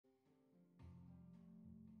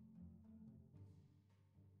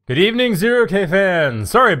Good evening, 0K fans!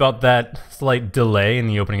 Sorry about that slight delay in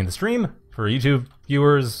the opening of the stream. For YouTube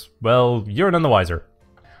viewers, well, you're none the wiser.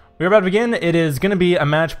 We're about to begin. It is going to be a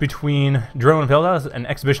match between Drone and Fealthas, an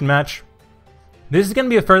exhibition match. This is going to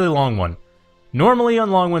be a fairly long one. Normally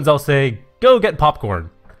on long ones I'll say, go get popcorn.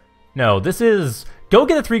 No, this is, go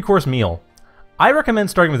get a 3-course meal. I recommend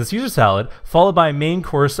starting with a Caesar salad, followed by a main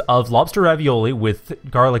course of lobster ravioli with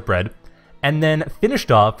garlic bread, and then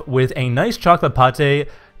finished off with a nice chocolate pate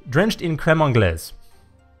drenched in creme anglaise.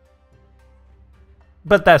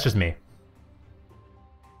 But that's just me.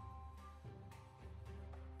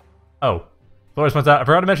 Oh, Flores points out, I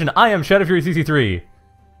forgot to mention, I am Shadow Fury CC3.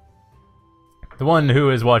 The one who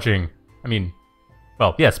is watching,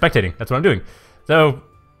 well, yeah, spectating, that's what I'm doing. So,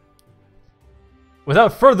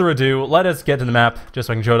 without further ado, let us get to the map, just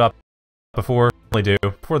so I can show it up before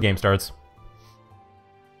the game starts.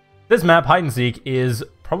 This map, Hide and Seek, is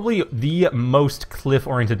probably the most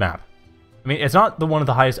cliff-oriented map. I mean, it's not the one of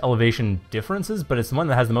the highest elevation differences, but it's the one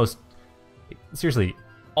that has the most... Seriously,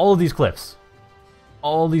 all of these cliffs.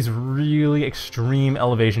 All these really extreme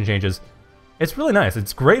elevation changes. It's really nice.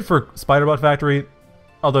 It's great for Spiderbot Factory,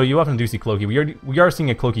 although you often do see Cloaky. We are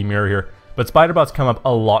seeing a Cloaky mirror here, but Spiderbots come up a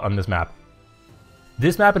lot on this map.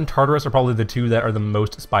 This map and Tartarus are probably the two that are the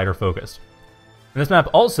most spider-focused. And this map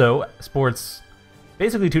also sports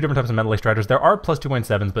basically two different types of metal extractors. There are plus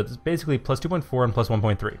 2.7s, but it's basically plus 2.4 and plus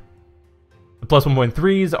 1.3. The plus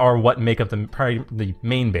 1.3s are what make up the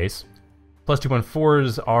main base. Plus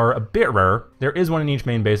 2.4s are a bit rarer. There is one in each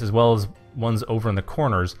main base, as well as ones over in the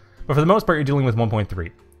corners, but for the most part you're dealing with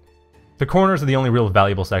 1.3. The corners are the only real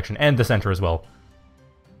valuable section, and the center as well.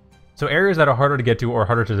 So areas that are harder to get to or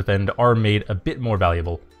harder to defend are made a bit more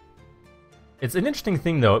valuable. It's an interesting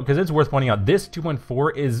thing though, because it's worth pointing out, this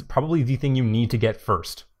 2.4 is probably the thing you need to get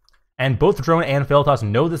first. And both Drone and Fealthas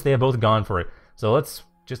know this, they have both gone for it. So let's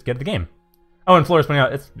just get to the game. Oh, and Flores pointing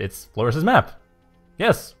out, it's Flores' map.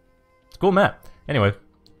 Yes, it's a cool map. Anyway,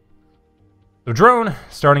 so Drone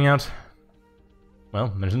starting out,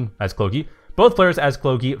 well, mentioned as Cloaky. Both players as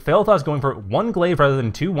Cloaky. Fealthas going for 1 glaive rather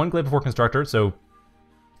than 2, 1 glaive before Constructor, so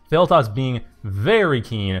Fealthas being very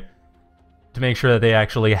keen to make sure that they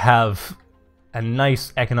actually have a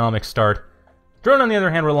nice economic start. Drone, on the other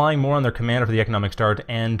hand, relying more on their commander for the economic start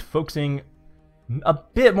and focusing a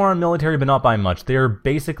bit more on military, but not by much. They're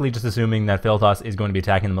basically just assuming that Fealthas is going to be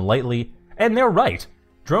attacking them lightly, and they're right.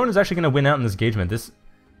 Drone is actually going to win out in this engagement.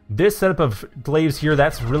 This setup of glaives here,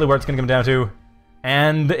 that's really where it's going to come down to,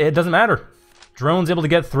 and it doesn't matter. Drone's able to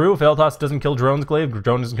get through. Fealthas doesn't kill Drone's glaive.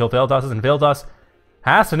 Drone doesn't kill Fealthas, and Fealthas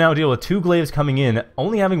has to now deal with 2 glaives coming in,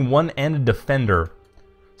 only having 1 and a defender.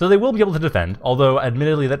 So they will be able to defend, although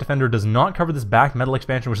admittedly that defender does not cover this back metal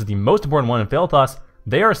expansion, which is the most important one in Fealthas.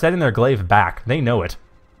 They are setting their glaive back. They know it.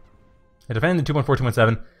 They defend the 2.4,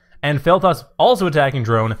 2.7, and Fealthas also attacking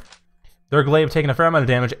Drone. Their glaive taking a fair amount of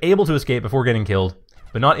damage, able to escape before getting killed,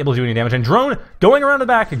 but not able to do any damage. And Drone going around the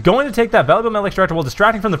back, going to take that valuable metal extractor while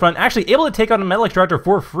distracting from the front, actually able to take out a metal extractor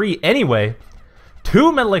for free anyway.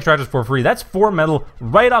 2 metal extractors for free. That's 4 metal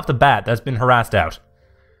right off the bat that's been harassed out.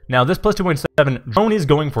 Now, this plus 2.7, Drone is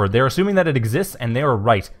going for it. They're assuming that it exists, and they are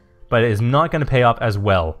right, but it is not going to pay off as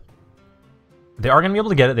well. They are going to be able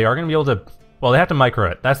to get it. They are going to be able to... Well, they have to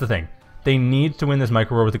micro it. That's the thing. They need to win this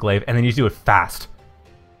micro war with the glaive, and they need to do it fast.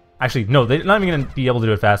 Actually, no, they're not even going to be able to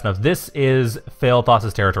do it fast enough. This is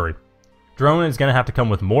Fealthas' territory. Drone is going to have to come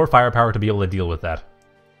with more firepower to be able to deal with that.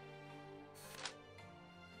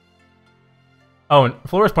 Oh, and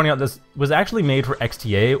Flores pointing out this was actually made for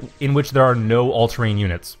XTA, in which there are no all-terrain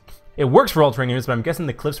units. It works for all-terrain units, but I'm guessing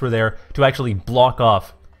the cliffs were there to actually block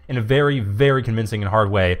off, in a very, very convincing and hard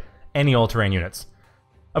way, any all-terrain units.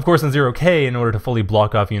 Of course, in 0K, in order to fully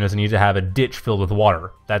block off units, you need to have a ditch filled with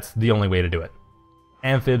water. That's the only way to do it.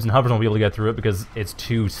 Amphibs and hovers won't be able to get through it because it's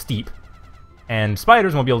too steep. And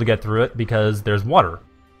spiders won't be able to get through it because there's water.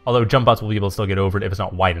 Although jump bots will be able to still get over it if it's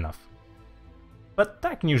not wide enough. But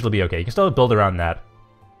that can usually be okay. You can still build around that.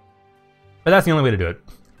 But that's the only way to do it.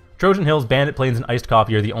 Trojan Hills, Bandit Plains, and Iced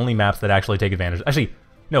Coffee are the only maps that actually take advantage. Actually,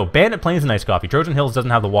 no, Bandit Plains and Iced Coffee. Trojan Hills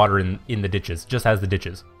doesn't have the water in the ditches, just has the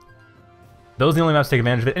ditches. Those are the only maps to take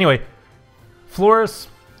advantage of it. Anyway, Flores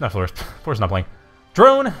not playing.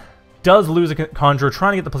 Drone does lose a Conjurer,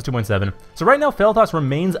 trying to get the plus 2.7. So right now, Fealthas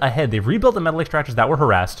remains ahead. They've rebuilt the metal extractors that were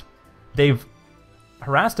harassed. They've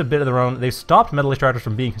harassed a bit of their own. They've stopped metal extractors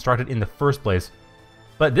from being constructed in the first place.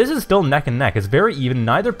 But this is still neck and neck. It's very even.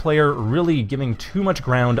 Neither player really giving too much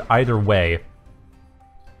ground either way.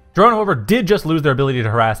 Drone, however, did just lose their ability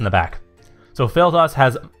to harass in the back. So Fealthas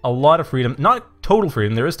has a lot of freedom. Not total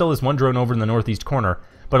freedom. There is still this one drone over in the northeast corner.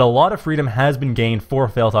 But a lot of freedom has been gained for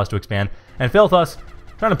Fealthas to expand. And Fealthas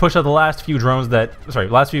Trying to push out the last few drones that... Sorry,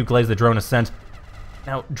 last few glaives that Drone has sent.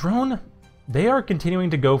 Now, Drone, they are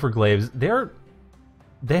continuing to go for glaives.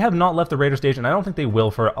 They have not left the Raider station. I don't think they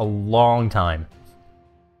will for a long time.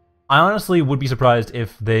 I honestly would be surprised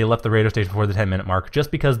if they left the Raider station before the 10-minute mark,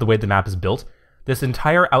 just because the way the map is built. This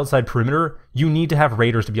entire outside perimeter, you need to have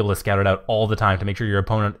Raiders to be able to scout it out all the time to make sure your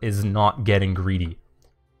opponent is not getting greedy.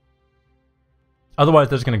 Otherwise,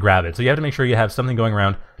 they're just going to grab it. So you have to make sure you have something going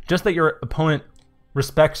around, just that your opponent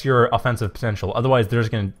respects your offensive potential. Otherwise, they're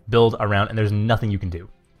just going to build around, and there's nothing you can do.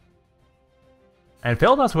 And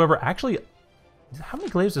Fealthas, however, actually... How many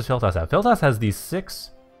glaives does Fealthas have? Fealthas has these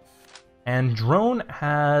 6... And Drone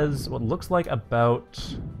has what looks like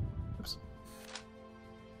about... Oops.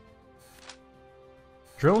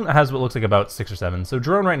 Drone has what looks like about 6 or 7. So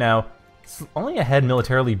Drone right now is only ahead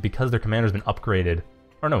militarily because their commander's been upgraded.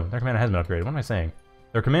 Or no, their commander has been upgraded. What am I saying?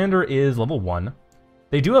 Their commander is level 1.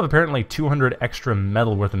 They do have apparently 200 extra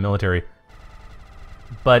metal worth of military.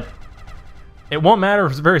 But it won't matter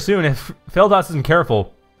very soon if Fealthas isn't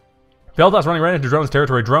careful. Fealthas running right into Drone's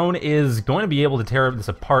territory. Drone is going to be able to tear this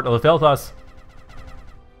apart. Although Fealthas...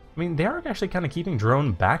 I mean, they are actually kind of keeping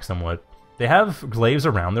Drone back somewhat. They have glaives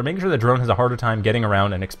around. They're making sure that Drone has a harder time getting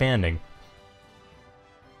around and expanding.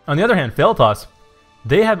 On the other hand, Fealthas,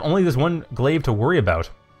 they have only this one glaive to worry about.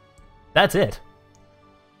 That's it.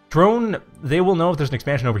 Drone, they will know if there's an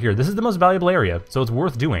expansion over here. This is the most valuable area, so it's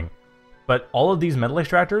worth doing. But all of these metal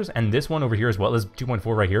extractors, and this one over here as well, this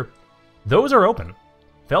 2.4 right here, those are open.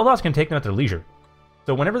 Fealthas can take them at their leisure.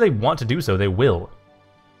 So whenever they want to do so, they will.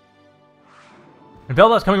 And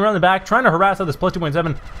Fealthas coming around the back, trying to harass out this plus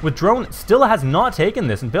 2.7, with Drone still has not taken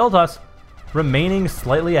this, and Fealthas remaining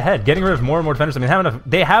slightly ahead, getting rid of more and more defenders. I mean,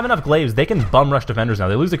 they have enough glaives, they can bum rush defenders now.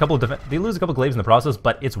 They lose a couple of glaives in the process,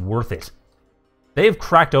 but it's worth it. They've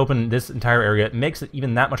cracked open this entire area. It makes it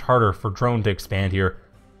even that much harder for Drone to expand here.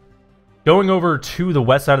 Going over to the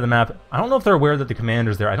west side of the map, I don't know if they're aware that the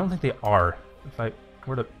commander's there. I don't think they are. If I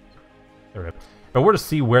were to... There we go. If I were to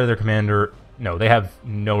see where their commander... No, they have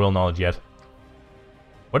no real knowledge yet.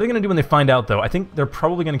 What are they going to do when they find out, though? I think they're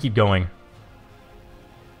probably going to keep going.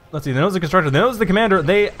 Let's see. They know the constructor. They know the commander.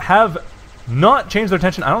 They have not changed their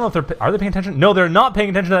attention. I don't know if they're... Are they paying attention? No, they're not paying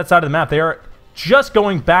attention to that side of the map. They are just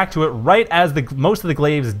going back to it right as most of the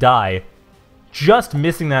glaives die. Just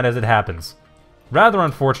missing that as it happens. Rather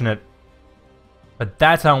unfortunate. But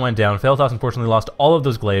that's how it went down. Fealthas unfortunately lost all of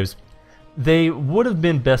those glaives. They would have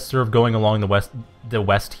been best served going along the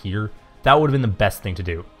west here. That would have been the best thing to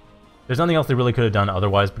do. There's nothing else they really could have done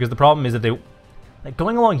otherwise, because the problem is that they... Like,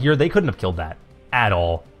 going along here, they couldn't have killed that. At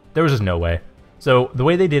all. There was just no way. So, the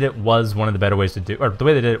way they did it was one of the better ways to do... Or, the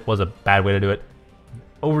way they did it was a bad way to do it.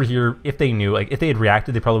 Over here, if they knew, like, if they had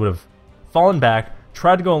reacted, they probably would have fallen back,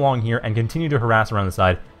 tried to go along here, and continue to harass around the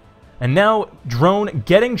side. And now, Drone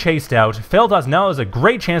getting chased out. Fealthas now has a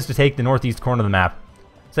great chance to take the northeast corner of the map.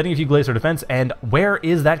 Setting a few glaives for defense, and where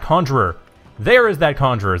is that Conjurer? There is that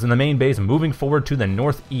Conjurer, in the main base, moving forward to the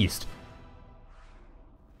northeast.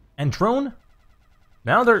 And Drone,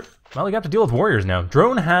 now they're, well, they got to deal with warriors now.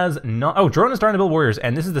 Drone has not, oh, Drone is starting to build warriors,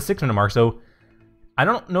 and this is the 6-minute mark, so I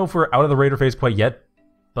don't know if we're out of the Raider phase quite yet,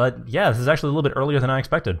 but yeah, this is actually a little bit earlier than I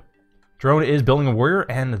expected. Drone is building a warrior,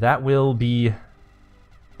 and that will be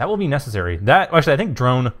necessary. Actually, I think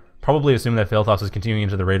Drone probably assumed that Fealthas is continuing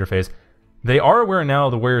into the Raider phase. They are aware now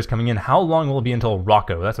of the warriors coming in. How long will it be until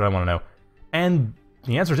Rocco? That's what I want to know. And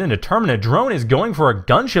the answer is indeterminate. Drone is going for a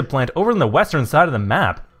gunship plant over on the western side of the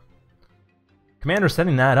map. Commander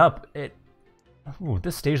setting that up. Ooh,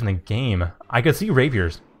 this stage in the game, I could see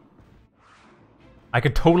rapiers. I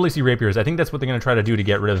could totally see rapiers. I think that's what they're going to try to do to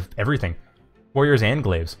get rid of everything. Warriors and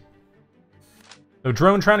glaives. So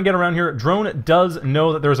Drone trying to get around here. Drone does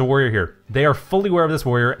know that there's a warrior here. They are fully aware of this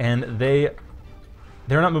warrior, and they're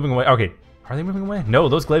not moving away. Okay, are they moving away? No,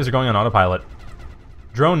 those glaives are going on autopilot.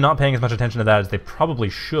 Drone not paying as much attention to that as they probably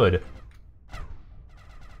should.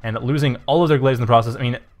 And losing all of their glaives in the process. I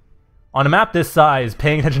mean, on a map this size,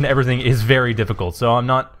 paying attention to everything is very difficult. So I'm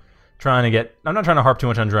not trying to harp too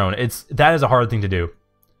much on Drone. That is a hard thing to do.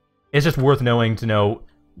 It's just worth knowing to know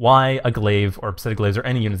why a glaive or a set of glaives or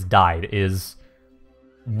any units died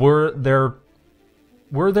were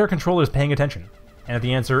their controllers paying attention? And if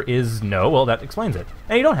the answer is no, well, that explains it.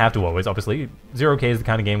 And you don't have to always, obviously. 0K is the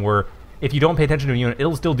kind of game where if you don't pay attention to a unit,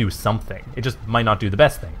 it'll still do something. It just might not do the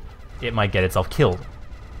best thing. It might get itself killed.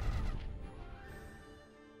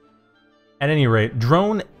 At any rate,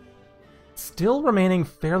 Drone still remaining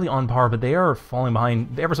fairly on par, but they are falling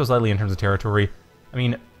behind ever so slightly in terms of territory. I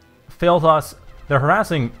mean, Fealthas, they're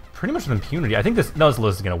harassing pretty much with impunity. I think this is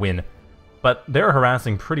going to win. But they're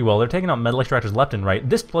harassing pretty well. They're taking out metal extractors left and right.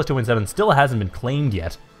 This plus 2.7 still hasn't been claimed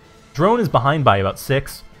yet. Drone is behind by about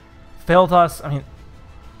 6. Fealthas, I mean,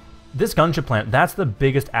 this gunship plant, that's the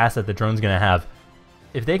biggest asset that Drone's going to have.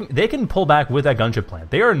 If they can pull back with that gunship plant.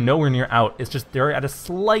 They are nowhere near out. It's just they're at a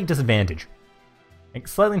slight disadvantage. Like,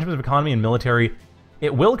 slightly in terms of economy and military.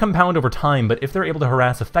 It will compound over time, but if they're able to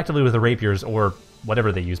harass effectively with the rapiers or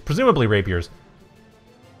whatever they use, presumably rapiers,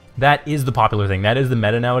 that is the popular thing. That is the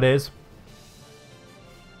meta nowadays.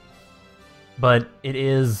 But it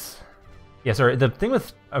is... Yeah, sorry, the thing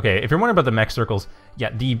with... Okay, if you're wondering about the mech circles, yeah,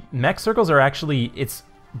 the mech circles are actually... It's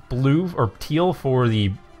blue or teal for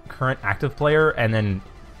the current active player, and then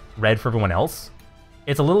red for everyone else.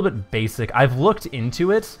 It's a little bit basic. I've looked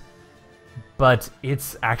into it, but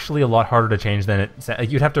it's actually a lot harder to change than it...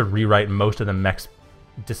 You'd have to rewrite most of the mech's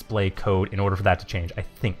display code in order for that to change, I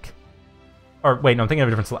think. Or, wait, no, I'm thinking of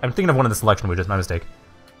a different... I'm thinking of one of the selection widgets, my mistake.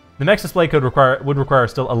 The mech's display code would require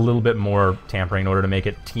still a little bit more tampering in order to make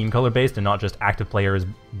it team color based and not just active player is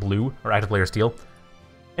blue or active player is teal.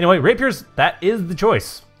 Anyway, rapiers, that is the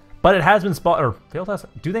choice. But it has been spotted, or Fealthas,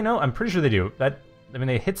 do they know? I'm pretty sure they do. I mean,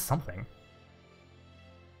 they hit something.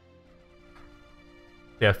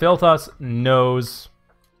 Yeah, Fealthas knows.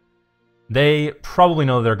 They probably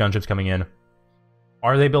know their gunship's coming in.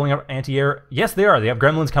 Are they building up anti-air? Yes, they are. They have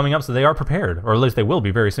gremlins coming up, so they are prepared. Or at least they will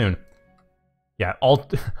be very soon. Yeah,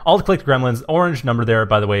 alt-click gremlins. Orange number there,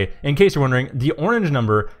 by the way. In case you're wondering, the orange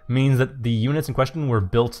number means that the units in question were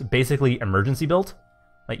built, basically emergency built.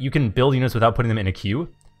 Like, you can build units without putting them in a queue.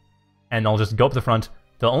 And I'll just go up the front.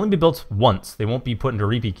 They'll only be built once. They won't be put into a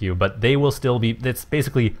repeat queue, but they will still be... It's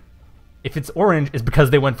basically... If it's orange, it's because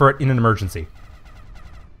they went for it in an emergency.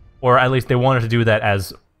 Or at least they wanted to do that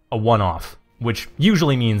as a one-off, which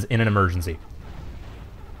usually means in an emergency.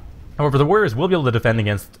 However, the Warriors will be able to defend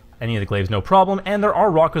against any of the glaives, no problem, and there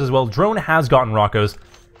are Rockos as well. Drone has gotten Rockos.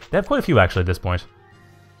 They have quite a few, actually, at this point.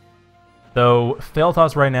 Though,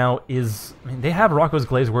 Fealthas right now is... I mean, they have Rockos,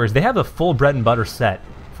 glaives, Warriors. They have the full bread and butter set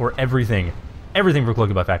for everything. Everything for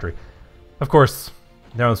Cloaky Factory. Of course,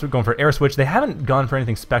 they're going for air switch. They haven't gone for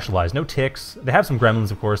anything specialized. No ticks. They have some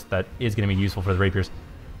gremlins, of course, that is going to be useful for the rapiers.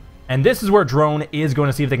 And this is where Drone is going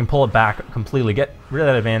to see if they can pull it back completely, get rid of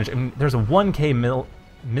that advantage. I mean, there's a 1k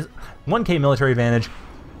military advantage.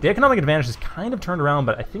 The economic advantage is kind of turned around,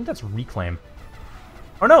 but I think that's reclaim.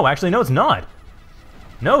 Oh no, actually, no, it's not.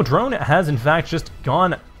 No, Drone has, in fact, just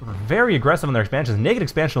gone very aggressive on their expansions. Naked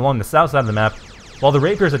expansion along the south side of the map, while the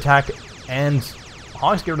rapiers attack and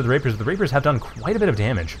Hawks get rid of the rapiers. The rapiers have done quite a bit of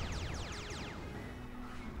damage.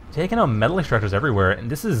 Taking out metal extractors everywhere, and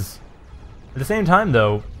this is... At the same time,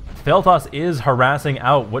 though, Fealthas is harassing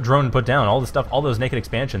out what Drone put down, all the stuff, all those naked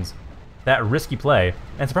expansions. That risky play.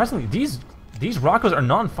 And surprisingly, these Rockos are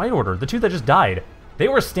non-fight order. The two that just died, they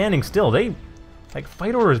were standing still. Like,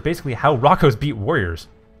 fight order is basically how Rockos beat warriors.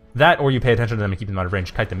 That, or you pay attention to them and keep them out of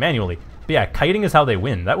range, kite them manually. But yeah, kiting is how they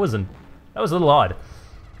win. That was a little odd.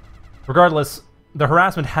 Regardless, the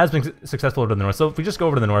harassment has been successful over to the north. So if we just go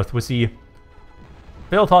over to the north, we see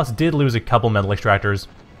Fealthas did lose a couple metal extractors.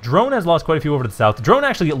 Drone has lost quite a few over to the south. Drone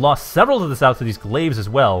actually lost several to the south to these glaives as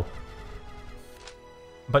well.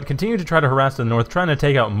 But continue to try to harass to the north, trying to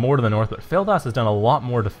take out more to the north, but Fealthas has done a lot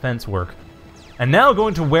more defense work. And now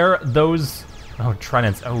going to where those... Oh,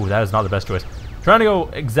 Tridents. Oh, that is not the best choice. Trying to go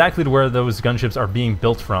exactly to where those gunships are being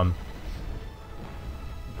built from.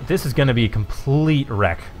 This is going to be a complete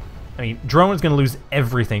wreck. I mean, Drone is going to lose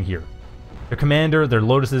everything here. Their commander, their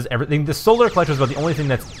lotuses, everything. The solar collector is about the only thing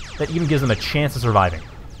that even gives them a chance of surviving.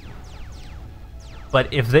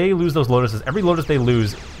 But if they lose those lotuses, every lotus they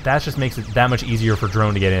lose, that just makes it that much easier for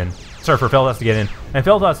Drone to get in. Sorry, for Fealthas to get in. And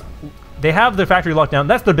Fealthas, they have their factory locked down.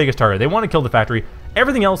 That's their biggest target. They want to kill the factory.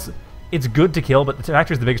 Everything else, it's good to kill, but the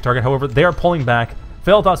factory is the biggest target. However, they are pulling back.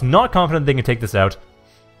 Fealthas not confident they can take this out.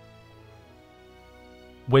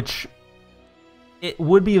 Which, it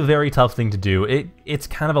would be a very tough thing to do. It's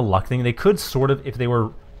kind of a luck thing. They could sort of, if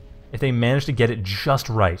they managed to get it just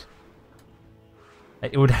right.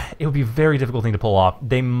 It would be a very difficult thing to pull off.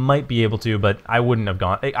 They might be able to, but I wouldn't have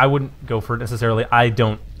gone. I wouldn't go for it necessarily. I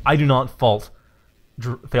do not fault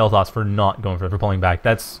Fealthas for not going for it, for pulling back.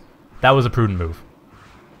 That was a prudent move.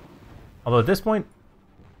 Although at this point,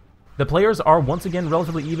 the players are once again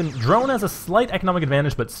relatively even. Drone has a slight economic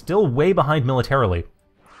advantage, but still way behind militarily.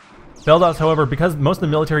 Fealthas, however, because most of the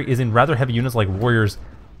military is in rather heavy units like warriors,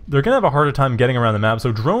 they're going to have a harder time getting around the map.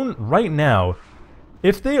 So Drone, right now,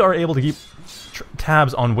 if they are able to keep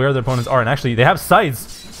tabs on where their opponents are, and actually they have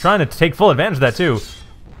sights trying to take full advantage of that too.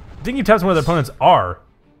 If they keep tabs on where their opponents are,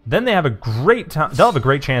 then they have they'll have a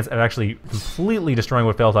great chance of actually completely destroying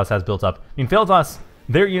what Fealthas has built up. I mean, Fealthas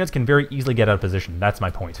their units can very easily get out of position. That's my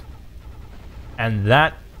point. And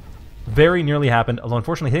that very nearly happened, although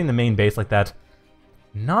unfortunately hitting the main base like that,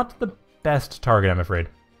 not the best target, I'm afraid.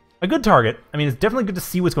 A good target. I mean, it's definitely good to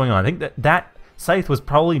see what's going on. I think that scythe was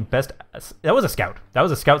probably best. That was a scout. That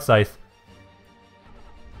was a scout scythe.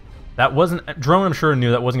 That wasn't... Drone, I'm sure,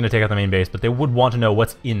 knew that wasn't going to take out the main base, but they would want to know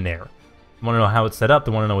what's in there. They want to know how it's set up.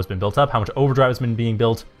 They want to know what's been built up, how much overdrive has been being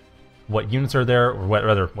built, what units are there, or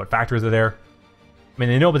what factories are there. I mean,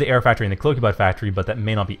 they know about the air factory and the Cloaky factory, but that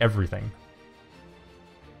may not be everything.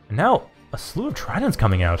 And now, a slew of tridents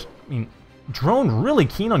coming out. I mean, Drone really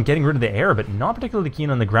keen on getting rid of the air, but not particularly keen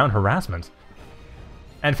on the ground harassment.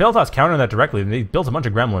 And Fealthas countering that directly. They built a bunch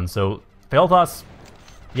of gremlins, so Fealthas,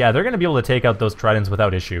 yeah, they're going to be able to take out those tridents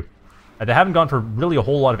without issue. They haven't gone for really a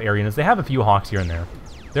whole lot of air units. They have a few hawks here and there.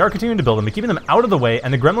 They are continuing to build them, but keeping them out of the way,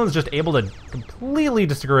 and the gremlins just able to completely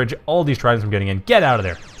discourage all these tridents from getting in. Get out of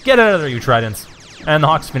there! Get out of there, you tridents! And the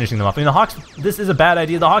hawks finishing them off. I mean, the hawks, this is a bad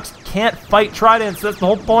idea. The hawks can't fight tridents. That's the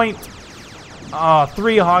whole point. Ah,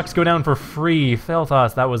 3 hawks go down for free.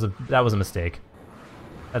 Fealthas, that was a mistake.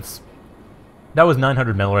 That was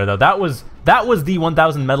 900 metal right though. That was the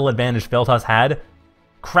 1000 metal advantage Fealthas had,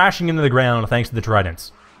 crashing into the ground thanks to the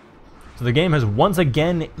tridents. So the game has once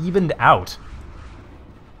again evened out.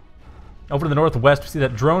 Over to the northwest, we see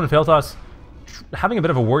that Drone and Fealthas having a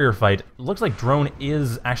bit of a warrior fight. Looks like Drone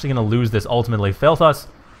is actually going to lose this ultimately. Fealthas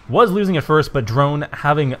was losing at first, but Drone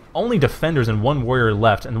having only defenders and 1 warrior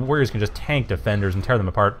left, and the warriors can just tank defenders and tear them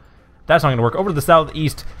apart. That's not going to work. Over to the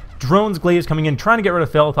southeast, Drone's glaives coming in, trying to get rid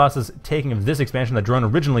of Fealthas' taking of this expansion that Drone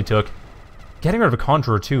originally took. Getting rid of a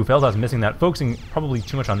Conjurer too. Fealthas missing that, focusing probably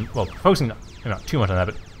too much on, well, focusing not too much on that,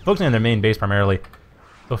 but focusing on their main base primarily.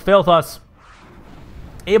 So Fealthas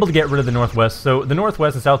able to get rid of the northwest. So the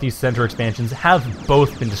northwest and southeast center expansions have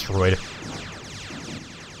both been destroyed.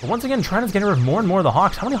 But once again, Trident's getting rid of more and more of the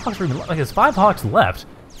hawks. How many hawks are even left? Like, there's 5 hawks left.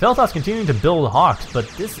 Fealthas continuing to build hawks, but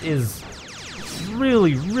this is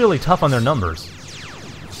really, really tough on their numbers.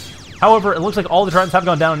 However, it looks like all the Tridents have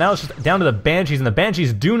gone down. Now it's just down to the Banshees, and the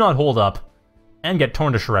Banshees do not hold up and get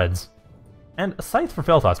torn to shreds. And a scythe for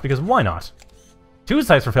Fealthas, because why not? 2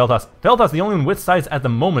 scythes for Fealthas. Fealthas the only one with scythes at the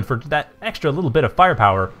moment for that extra little bit of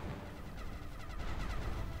firepower.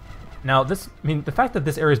 Now, I mean, the fact that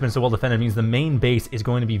this area has been so well defended means the main base is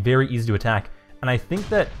going to be very easy to attack. And I think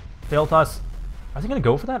that Fealthas, are they going to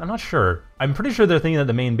go for that? I'm not sure. I'm pretty sure they're thinking that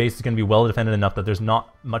the main base is going to be well defended enough that there's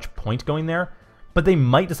not much point going there. But they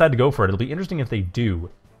might decide to go for it. It'll be interesting if they do.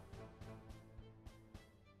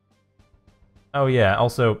 Oh yeah,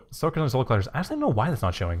 also, Soakers and Soul Collectors. I actually don't know why that's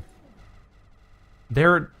not showing.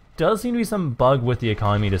 There does seem to be some bug with the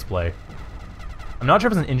economy display. I'm not sure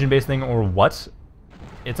if it's an engine-based thing or what.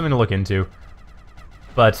 It's something to look into.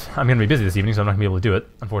 But I'm going to be busy this evening, so I'm not going to be able to do it,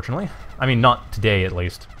 unfortunately. I mean, not today, at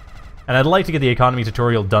least. And I'd like to get the economy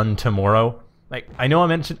tutorial done tomorrow. Like, I know I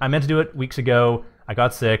meant to do it weeks ago. I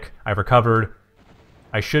got sick. I've recovered.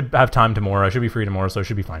 I should have time tomorrow. I should be free tomorrow, so it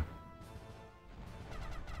should be fine.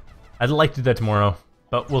 I'd like to do that tomorrow,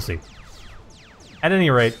 but we'll see. At any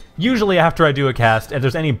rate, usually after I do a cast, if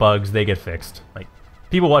there's any bugs, they get fixed. Like,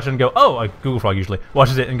 people watch it and go, oh, Google Frog usually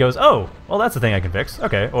watches it and goes, oh, well, that's the thing I can fix.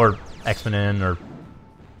 Okay, or Xmanin, or...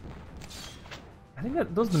 I think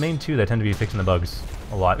that those are the main 2 that tend to be fixing the bugs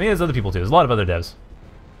a lot. I mean, there's other people too. There's a lot of other devs.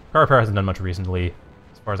 Car Repair hasn't done much recently,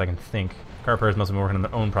 as far as I can think. Car Repair has mostly been working on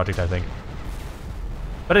their own project, I think.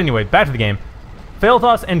 But anyway, back to the game.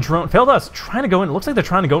 Fealthas and Drone. Fealthas trying to go in. It looks like they're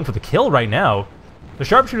trying to go in for the kill right now. The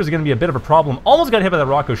sharpshooters are going to be a bit of a problem. Almost got hit by that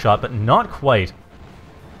Rocco shot, but not quite.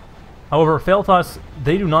 However, Fealthas,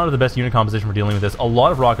 they do not have the best unit composition for dealing with this. A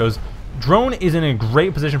lot of Roccos. Drone is in a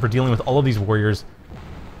great position for dealing with all of these warriors.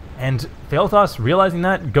 And Fealthas, realizing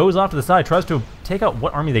that, goes off to the side, tries to take out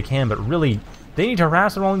what army they can, but really, they need to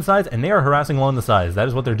harass along the sides, and they are harassing along the sides. That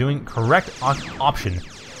is what they're doing. Correct option.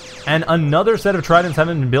 And another set of Tridents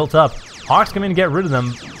haven't been built up. Hawks come in and get rid of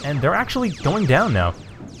them, and they're actually going down now.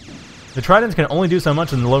 The Tridents can only do so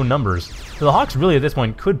much in the low numbers. So the Hawks really at this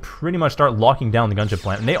point could pretty much start locking down the gunship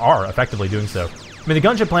plant, and they are effectively doing so. I mean, the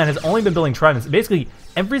gunship plant has only been building Tridents. Basically,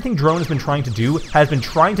 everything Drone has been trying to do has been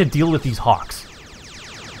trying to deal with these Hawks.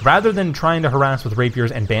 Rather than trying to harass with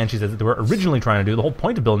Rapiers and Banshees as they were originally trying to do, the whole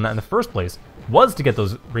point of building that in the first place was to get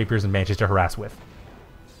those Rapiers and Banshees to harass with.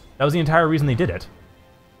 That was the entire reason they did it.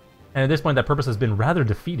 And at this point, that purpose has been rather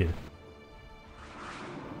defeated.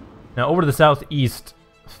 Now, over to the southeast,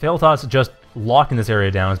 Fealthas just locking this area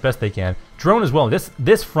down as best they can. Drone as well.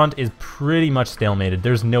 This front is pretty much stalemated.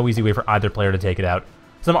 There's no easy way for either player to take it out.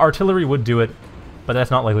 Some artillery would do it, but that's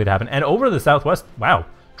not likely to happen. And over to the southwest, wow,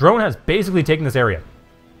 Drone has basically taken this area.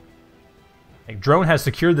 Like, Drone has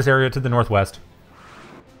secured this area to the northwest.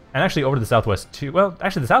 And actually over to the southwest too. Well,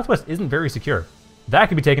 actually the southwest isn't very secure. That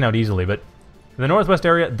could be taken out easily, but the northwest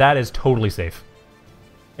area, that is totally safe.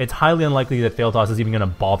 It's highly unlikely that Fealthas is even going to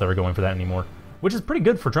bother going for that anymore. Which is pretty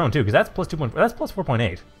good for drone too, because that's plus 2. That's plus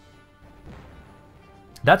 4.8.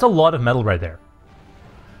 That's a lot of metal right there.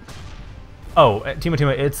 Oh,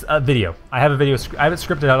 Timo, it's a video. I have a video. I have it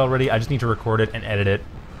scripted out already. I just need to record it and edit it.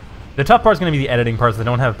 The tough part is going to be the editing parts. I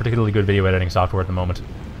don't have particularly good video editing software at the moment.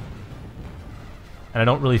 And I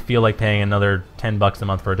don't really feel like paying another $10 a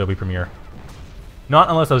month for Adobe Premiere. Not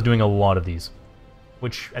unless I was doing a lot of these.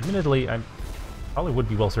 Which, admittedly, I probably would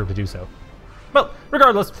be well served to do so. Well,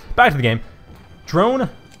 regardless, back to the game. Drone,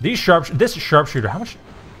 this sharpshooter, how much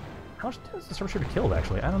does the sharpshooter kill,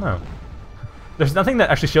 actually? I don't know. There's nothing that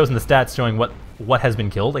actually shows in the stats showing what has been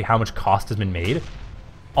killed, like how much cost has been made.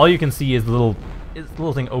 All you can see is the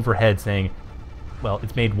little thing overhead saying, well,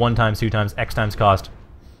 it's made 1 times, 2 times, X times cost.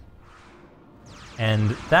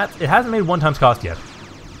 And it hasn't made 1 times cost yet.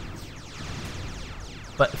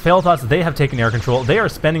 But Fealthas, they have taken air control. They are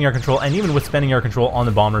spending air control, and even with spending air control on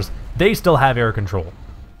the bombers, they still have air control.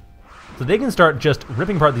 So they can start just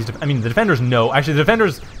ripping apart these... I mean, the defenders know. Actually, the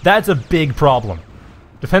defenders, that's a big problem.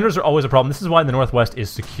 Defenders are always a problem. This is why the northwest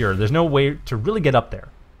is secure. There's no way to really get up there.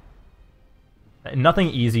 Nothing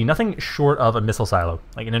easy, nothing short of a missile silo.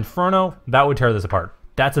 Like an Inferno, that would tear this apart.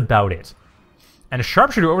 That's about it. And a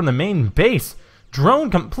sharpshooter over in the main base.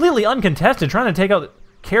 Drone completely uncontested, trying to take out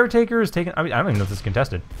caretakers. I mean, I don't even know if this is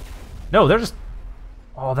contested. No, they're just...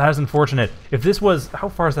 Oh, that is unfortunate. If this was... How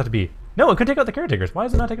far is that to be? No, it could take out the caretakers. Why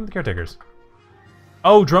is it not taking out the caretakers?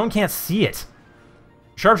 Oh, drone can't see it.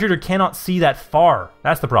 Sharpshooter cannot see that far.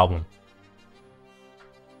 That's the problem.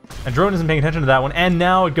 And drone isn't paying attention to that one, and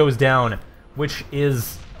now it goes down, which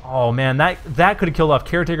is... Oh, man, that could have killed off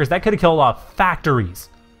caretakers. That could have killed off factories.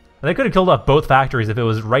 They could have killed off both factories if it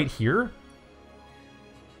was right here.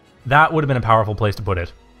 That would have been a powerful place to put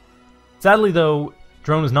it. Sadly, though,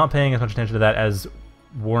 drone is not paying as much attention to that as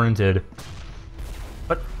warranted.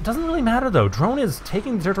 But it doesn't really matter, though. Drone is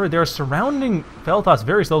taking the territory. They're surrounding Fealthas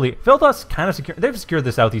very slowly. Fealthas kind of secure. They've secured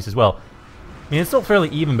the southeast as well. I mean, it's still fairly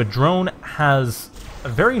even, but drone has a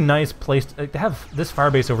very nice place. They have this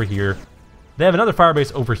firebase over here. They have another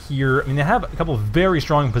firebase over here. I mean, they have a couple of very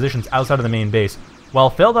strong positions outside of the main base.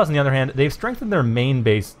 While Fealthas, on the other hand, they've strengthened their main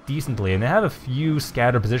base decently, and they have a few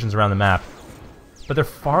scattered positions around the map. But they're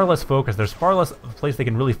far less focused. There's far less of a place they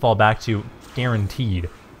can really fall back to, guaranteed.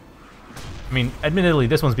 I mean, admittedly,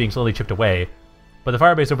 this one's being slowly chipped away, but the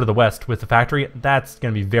firebase over to the west with the factory, that's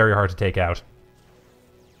going to be very hard to take out.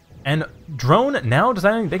 And drone now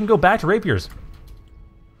deciding they can go back to rapiers.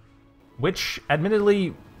 Which,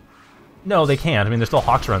 admittedly, no, they can't. I mean, there's still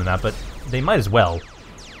hawks around the map, but they might as well.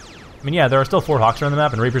 I mean, yeah, there are still 4 hawks around the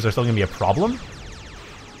map, and rapiers are still going to be a problem.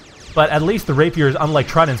 But at least the rapiers, unlike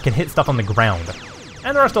tridents, can hit stuff on the ground.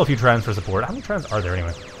 And there are still a few tridents for support. How many tridents are there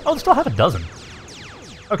anyway? Oh, they still have a dozen.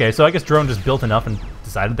 Okay, so I guess drone just built enough and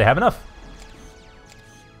decided they have enough.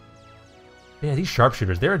 Yeah, these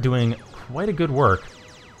sharpshooters, they're doing quite a good work.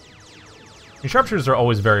 These sharpshooters are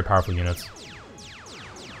always very powerful units.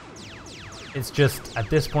 It's just, at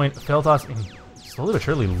this point, Fealthas slowly but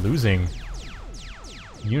surely losing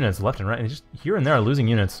units left and right. And just here and there are losing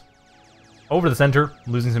units. Over the center,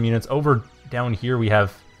 losing some units. Over down here we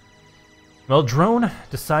have... Well, drone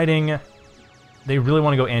deciding they really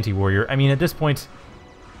want to go anti-warrior. I mean, at this point...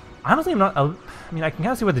 Honestly, I'm not... I mean, I can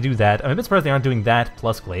kind of see why they do that. I'm a bit surprised they aren't doing that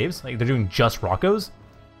plus glaives. Like, they're doing just Roccos.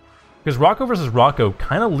 Because Rocco versus Rocco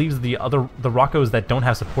kind of leaves the Roccos that don't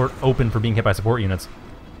have support open for being hit by support units.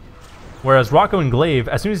 Whereas Rocco and Glaive,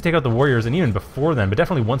 as soon as you take out the warriors, and even before then, but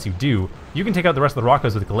definitely once you do, you can take out the rest of the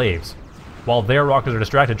Roccos with Glaives. While their Roccos are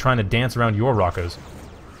distracted trying to dance around your Roccos.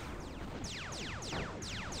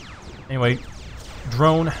 Anyway,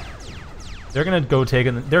 drone... They're going to go take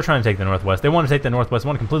it. They're trying to take the northwest. They want to take the northwest. They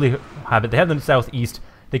want to completely have it. They have the southeast.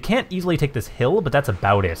 They can't easily take this hill, but that's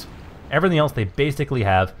about it. Everything else they basically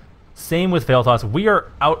have. Same with Fealthas. We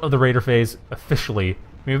are out of the raider phase officially. I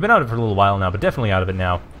mean, we've been out of it for a little while now, but definitely out of it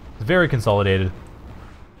now. It's very consolidated.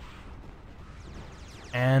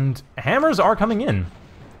 And hammers are coming in.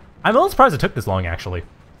 I'm a little surprised it took this long, actually.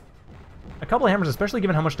 A couple of hammers, especially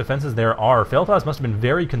given how much defenses there are. Fealthas must have been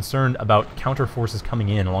very concerned about counter forces coming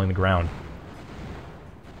in along the ground.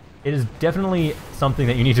 It is definitely something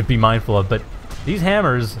that you need to be mindful of, but these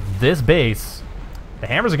hammers, this base, the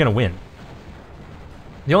hammers are going to win.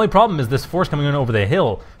 The only problem is this force coming in over the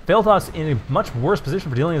hill. Fealthas in a much worse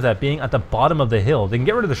position for dealing with that, being at the bottom of the hill. They can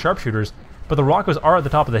get rid of the sharpshooters, but the Roccos are at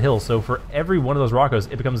the top of the hill, so for every one of those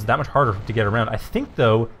Roccos, it becomes that much harder to get around. I think,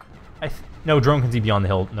 though, no, drone can see beyond the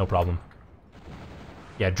hill, no problem.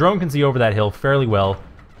 Yeah, drone can see over that hill fairly well.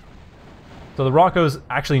 So the Rocco's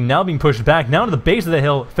actually now being pushed back, now to the base of the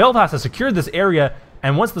hill. Fealthas has secured this area,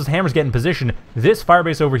 and once those hammers get in position, this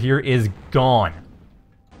firebase over here is gone.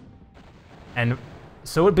 And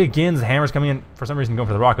so it begins. Hammers coming in, for some reason, going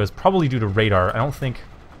for the Rocco's, probably due to radar. I don't think...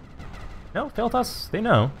 No, Fealthas, they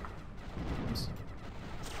know.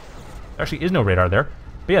 There actually is no radar there.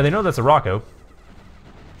 But yeah, they know that's a Rocco.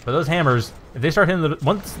 But those hammers, if they start hitting the...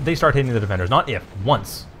 Once they start hitting the defenders, not if,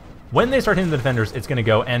 once. When they start hitting the defenders, it's going to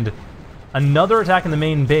go. And another attack in the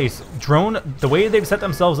main base. Drone, the way they've set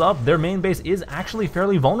themselves up, their main base is actually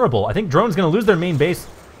fairly vulnerable. I think Drone's going to lose their main base.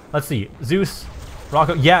 Let's see. Zeus,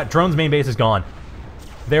 Rocco. Yeah, Drone's main base is gone.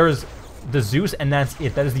 There's the Zeus, and that's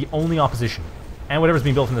it. That is the only opposition. And whatever's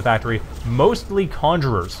being built in the factory, mostly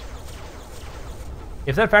Conjurers.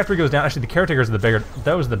 If that factory goes down, actually the Caretakers are the bigger,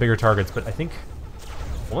 those are the bigger targets, but I think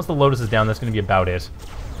once the Lotus is down, that's going to be about it.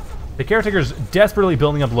 The Caretakers desperately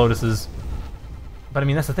building up Lotuses, but I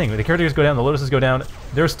mean, that's the thing. When the Caretakers go down, the Lotuses go down,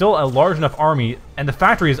 there's still a large enough army, and the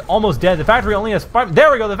factory is almost dead. The factory only has 5,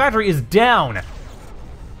 there we go, the factory is down!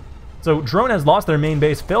 So Drone has lost their main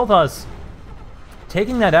base. Fealthas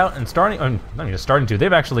taking that out and starting, not even just starting to,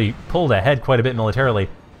 they've actually pulled ahead quite a bit militarily,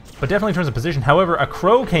 but definitely in terms of position. However, a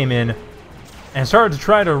Crow came in and started to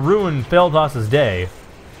try to ruin Fealthas' day.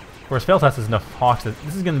 Of course, Fealthas has enough Hawks that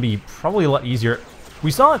this is going to be probably a lot easier.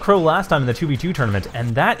 We saw a Crow last time in the 2v2 tournament,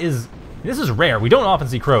 and that is... This is rare. We don't often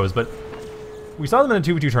see Crows, but we saw them in a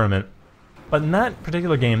 2v2 tournament. But in that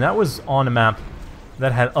particular game, that was on a map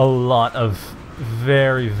that had a lot of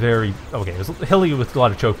very, very... Okay, it was hilly with a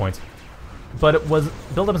lot of choke points. But it was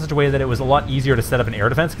built up in such a way that it was a lot easier to set up an air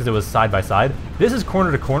defense because it was side by side. This is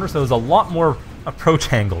corner to corner, so there's a lot more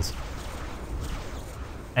approach angles.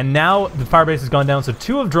 And now the fire base has gone down, so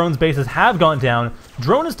 2 of Drone's bases have gone down.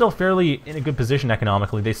 Drone is still fairly in a good position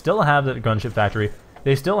economically. They still have the gunship factory.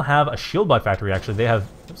 They still have a shield bot factory, actually. They have...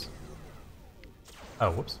 Oops.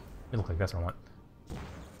 Oh, whoops. It looks like that's what I want.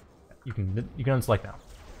 You can unselect now.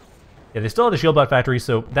 Yeah, they still have the shield bot factory,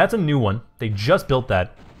 so that's a new one. They just built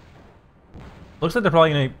that. Looks like they're probably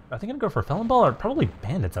going to... I think I'm going to go for a Felon Ball or probably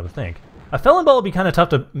Bandits, I would think. A Felon Ball would be kind of tough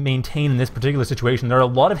to maintain in this particular situation. There are a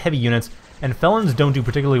lot of heavy units, and Felons don't do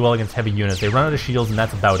particularly well against heavy units. They run out of shields, and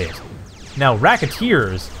that's about it. Now,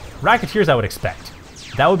 Racketeers I would expect.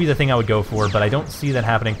 That would be the thing I would go for, but I don't see that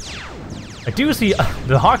happening. I do see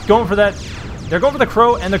the Hawk going for that. They're going for the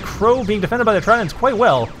Crow, and the Crow being defended by the Tridents quite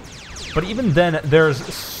well. But even then, there's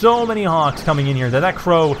so many Hawks coming in here that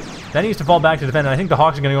Crow... That needs to fall back to defend, and I think the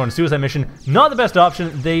Hawks are going to go on a suicide mission. Not the best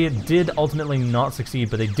option. They did ultimately not succeed,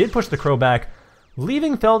 but they did push the Crow back,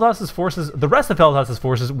 leaving Fealthas' forces, the rest of Fealthas'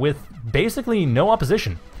 forces, with basically no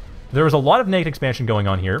opposition. There was a lot of naked expansion going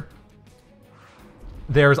on here.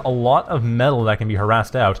 There's a lot of metal that can be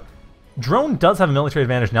harassed out. Drone does have a military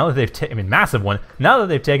advantage now that they've massive one, now that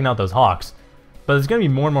they've taken out those Hawks. But there's going to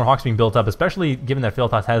be more and more Hawks being built up, especially given that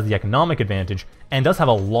Fealthas has the economic advantage, and does have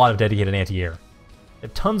a lot of dedicated anti-air.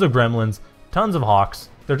 Tons of Gremlins, tons of Hawks.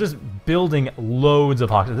 They're just building loads of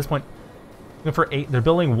Hawks. At this point, for 8, they're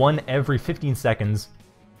building 1 every 15 seconds.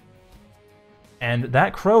 And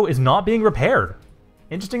that Crow is not being repaired.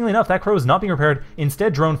 Interestingly enough, that Crow is not being repaired.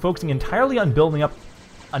 Instead, Drone focusing entirely on building up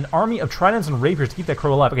an army of Tridents and Rapiers to keep that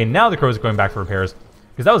Crow alive. Okay, now the Crow is going back for repairs.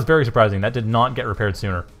 Because that was very surprising. That did not get repaired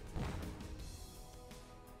sooner.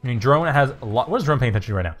 I mean, Drone has a lot... What is Drone paying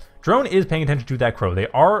attention to right now? Drone is paying attention to that Crow. They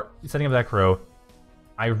are setting up that Crow.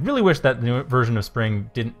 I really wish that the new version of Spring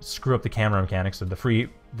didn't screw up the camera mechanics of the free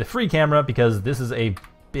camera, because this is a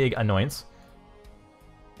big annoyance.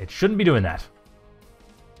 It shouldn't be doing that.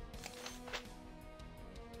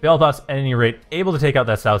 Fealthas, at any rate, able to take out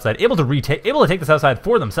that south side, able to take the south side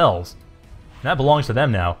for themselves. And that belongs to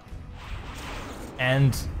them now.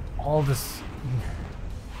 And all this...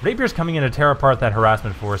 Rapiers coming in to tear apart that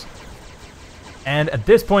harassment force. And at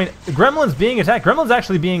this point, Gremlins being attacked. Gremlins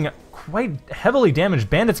actually being quite heavily damaged.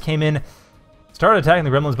 Bandits came in, started attacking the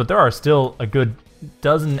Gremlins, but there are still a good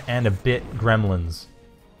dozen and a bit Gremlins.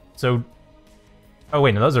 So... Oh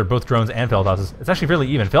wait, no, those are both Drones and Fealthas. It's actually fairly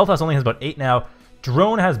even. Fealthas only has about 8 now.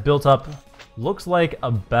 Drone has built up, looks like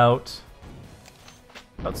about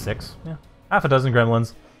 6. Yeah, half a dozen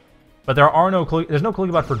Gremlins. But there are there's no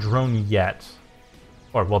Cloaky bot for Drone yet.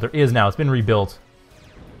 Or, well, there is now. It's been rebuilt.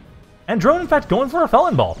 And Drone, in fact, going for a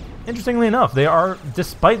Felon Ball. Interestingly enough, they are,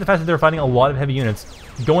 despite the fact that they're fighting a lot of heavy units,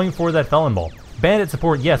 going for that Felon Ball. Bandit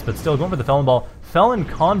support, yes, but still going for the Felon Ball. Felon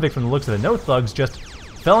Convict from the looks of it. No Thugs, just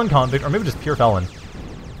Felon Convict, or maybe just pure Felon.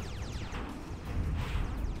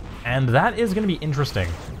 And that is going to be interesting.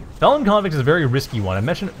 Felon Convict is a very risky one. I've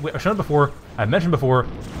mentioned it before,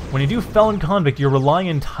 when you do Felon Convict, you're relying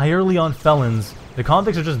entirely on Felons. The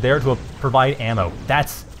Convicts are just there to provide ammo.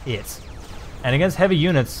 That's it. And against heavy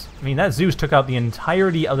units, I mean, that Zeus took out the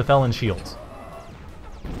entirety of the Felon's shields.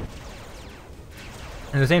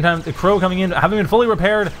 And at the same time, the Crow coming in, having been fully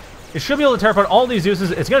repaired, it should be able to tear apart all these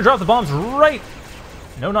Zeuses. It's going to drop the bombs right...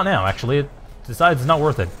 No, not now, actually. It decides it's not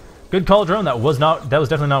worth it. Good call, Drone. That was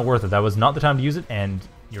definitely not worth it. That was not the time to use it, and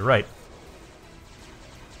you're right.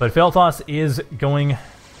 But Fealthas is going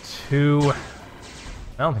to...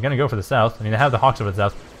 Well, they're going to go for the south. I mean, they have the Hawks over the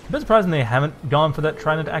south. A bit surprising they haven't gone for that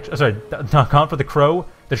Trident action. Sorry, not gone for the Crow.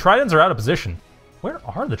 The Tridents are out of position. Where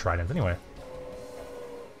are the Tridents, anyway?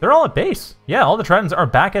 They're all at base. Yeah, all the Tridents are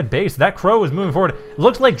back at base. That Crow is moving forward.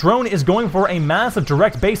 Looks like Drone is going for a massive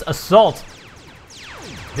direct base assault.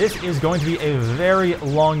 This is going to be a very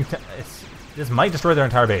long... This might destroy their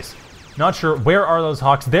entire base. Not sure. Where are those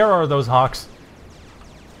Hawks? There are those Hawks.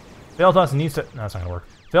 Fealthas needs to... No, that's not going to work.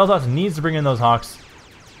 Fealthas needs to bring in those Hawks.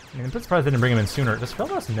 I mean, I'm pretty surprised they didn't bring him in sooner. Does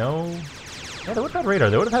Fealthas know? Yeah, they would have had radar.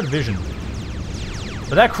 They would have had vision.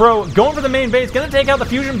 But that Crow going for the main base. Going to take out the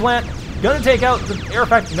fusion plant. Going to take out the air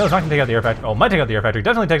factory. No, it's not going to take out the air factory. Oh, might take out the air factory.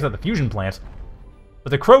 Definitely takes out the fusion plant. But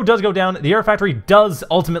the Crow does go down. The air factory does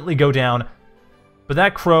ultimately go down. But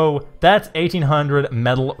that Crow, that's 1,800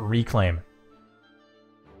 metal reclaim.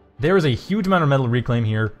 There is a huge amount of metal reclaim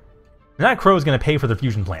here. And that Crow is going to pay for the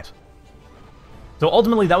fusion plant. So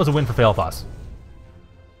ultimately, that was a win for Fealthas.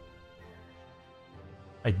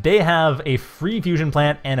 They have a free fusion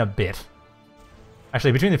plant and a bit.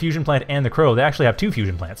 Actually, between the fusion plant and the Crow, they actually have 2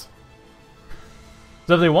 fusion plants.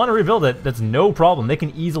 So if they want to rebuild it, that's no problem. They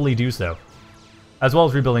can easily do so. As well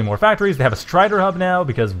as rebuilding more factories. They have a Strider hub now,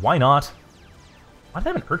 because why not? Why did they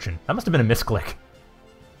have an Urchin? That must have been a misclick.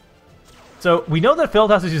 So we know that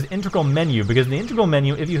Fealthas uses integral menu, because in the integral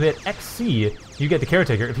menu, if you hit XC, you get the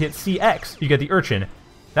Caretaker. If you hit CX, you get the Urchin.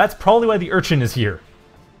 That's probably why the Urchin is here.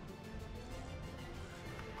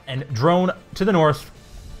 And Drone to the north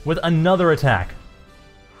with another attack.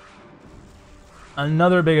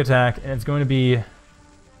 Another big attack, and it's going to be...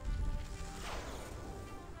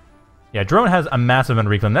 Yeah, Drone has a massive amount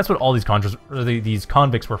of reclaim. That's what all these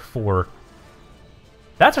convicts were for.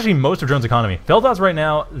 That's actually most of Drone's economy. Fealthas right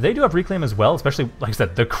now, they do have reclaim as well, especially, like I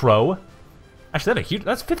said, the Crow. Actually,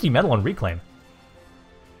 that's 50 metal on reclaim.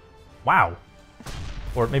 Wow.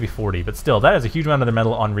 Or maybe 40, but still, that is a huge amount of their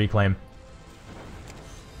metal on reclaim.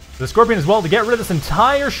 The Scorpion as well to get rid of this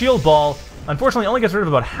entire shield ball. Unfortunately, only gets rid of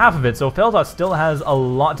about half of it, so Fealthas still has a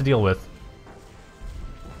lot to deal with.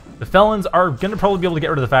 The Felons are going to probably be able to get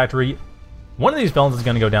rid of the factory. One of these Felons is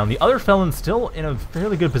going to go down. The other Felon's still in a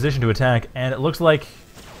fairly good position to attack, and it looks like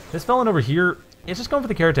this Felon over here is just going for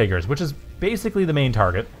the Caretakers, which is basically the main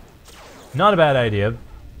target. Not a bad idea.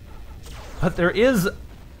 But there is...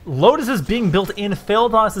 Lotuses being built in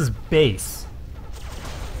Fealthas' base.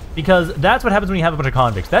 Because that's what happens when you have a bunch of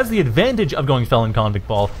convicts. That's the advantage of going Felon Convict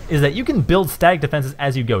Ball, is that you can build static defenses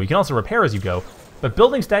as you go. You can also repair as you go. But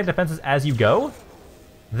building static defenses as you go,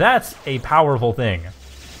 that's a powerful thing.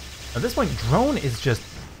 At this point, Drone is just...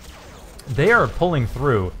 They are pulling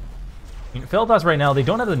through. I mean, Fealthas right now, they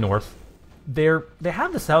don't have the north. They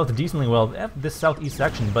have the south decently well. They have this southeast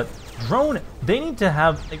section, but Drone, they need to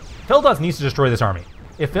have... Like, Fealthas needs to destroy this army.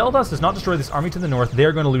 If Fealthas does not destroy this army to the north,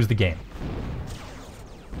 they're going to lose the game.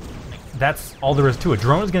 That's all there is to it.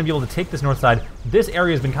 Drone is going to be able to take this north side. This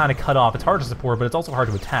area has been kind of cut off. It's hard to support, but it's also hard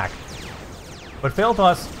to attack. But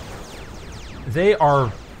Fealthas, they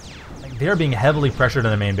are being heavily pressured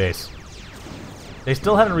in the main base. They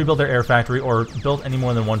still haven't rebuilt their air factory or built any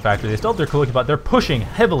more than one factory. They still have their Cloaky bot. They're pushing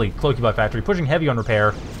heavily Cloaky bot factory, pushing heavy on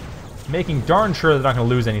repair, making darn sure they're not going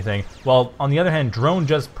to lose anything. While on the other hand, Drone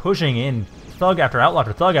just pushing in thug after outlaw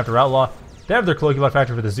after thug after outlaw. They have their Cloaky bot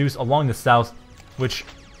factory for the Zeus along the south, which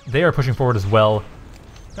they are pushing forward as well.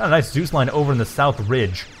 Got a nice Zeus line over in the south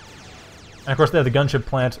ridge. And of course they have the gunship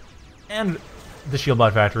plant and the shield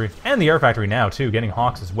bot factory and the air factory now too, getting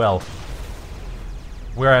Hawks as well.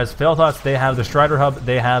 Whereas Fealthas, they have the Strider hub,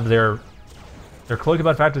 they have their Cloaky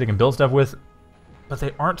bot factory they can build stuff with, but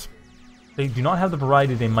they do not have the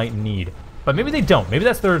variety they might need. But maybe they don't. Maybe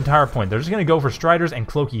that's their entire point. They're just going to go for Striders and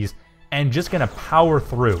Cloakies and just going to power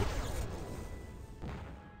through.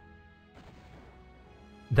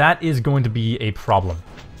 That is going to be a problem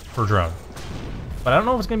for Drone. But I don't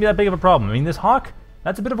know if it's going to be that big of a problem. I mean, this Hawk,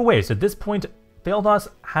 that's a bit of a waste. At this point, Fealthas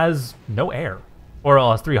has no air. Or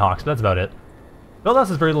has 3 Hawks, but that's about it. Fealthas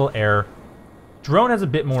has very little air. Drone has a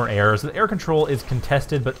bit more air, so the air control is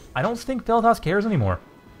contested, but I don't think Fealthas cares anymore.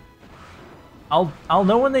 I'll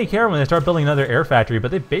know when they care when they start building another air factory, but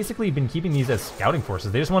they've basically been keeping these as scouting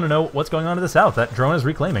forces. They just want to know what's going on to the south that Drone is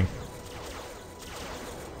reclaiming.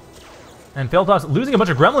 And Fealthas losing a bunch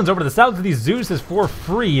of gremlins over to the south to these Zeuses for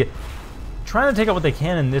free. trying to take out what they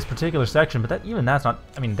can in this particular section, but even that's not...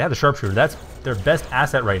 I mean, they have the sharpshooter. That's their best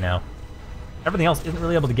asset right now. Everything else isn't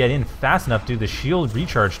really able to get in fast enough due to the shield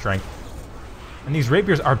recharge strength. And these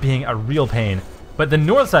rapiers are being a real pain. But the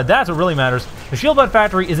north side, that's what really matters. The shield butt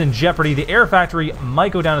factory is in jeopardy. The air factory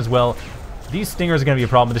might go down as well. These stingers are going to be a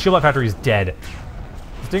problem, but the shield butt factory is dead.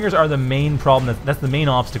 The stingers are the main problem. That's the main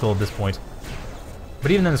obstacle at this point.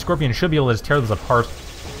 But even then, the scorpion should be able to just tear this apart.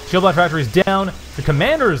 Shield butt factory is down. The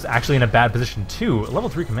commander is actually in a bad position too. Level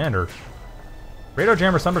 3 commander. Radar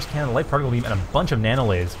jammer, sunburst cannon, light particle beam, and a bunch of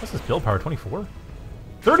nanolays. What's this build power? 24?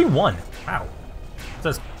 31. Wow. It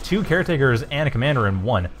says 2 caretakers and a commander in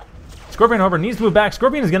 1. Scorpion, however, needs to move back.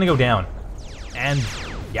 Scorpion is going to go down. And,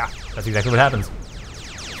 yeah, that's exactly what happens.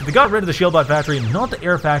 So they got rid of the shield bot factory, not the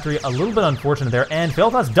air factory. A little bit unfortunate there. And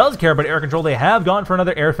Fealthas does care about air control. They have gone for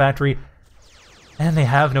another air factory. And they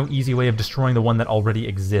have no easy way of destroying the one that already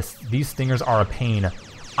exists. These stingers are a pain.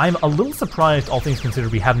 I'm a little surprised, all things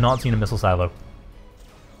considered, we have not seen a missile silo.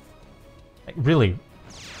 Like, really.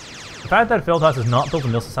 The fact that Fealthas has not built a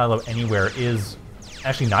missile silo anywhere is...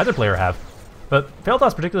 Actually, neither player have. But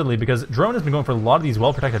Fealthas particularly, because Drone has been going for a lot of these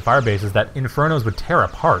well-protected fire bases that Infernos would tear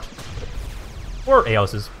apart. Or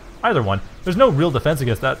Aoses. Either one. There's no real defense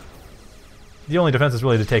against that. The only defense is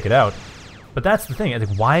really to take it out. But that's the thing. I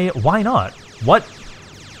think, why not? What?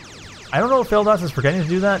 I don't know if Fealthas is forgetting to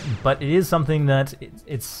do that, but it is something that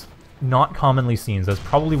it's not commonly seen. So that's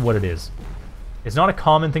probably what it is. It's not a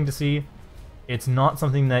common thing to see. It's not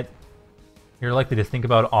something that you're likely to think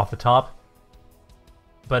about off the top.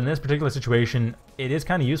 But in this particular situation, it is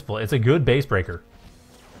kind of useful. It's a good base breaker.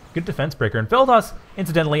 Good defense breaker. And Fealthas,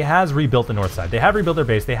 incidentally, has rebuilt the north side. They have rebuilt their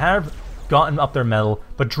base. They have gotten up their metal.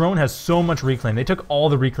 But Drone has so much reclaim. They took all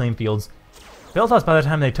the reclaim fields. Fealthas, by the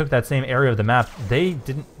time they took that same area of the map, they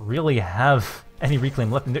didn't really have any reclaim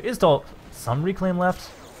left. And there is still some reclaim left.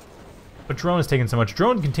 But Drone has taken so much.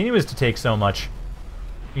 Drone continues to take so much.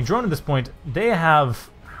 I mean, Drone at this point, they have...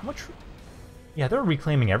 How much... Yeah, they're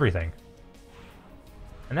reclaiming everything.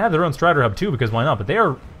 And they have their own Strider Hub too, because why not? But they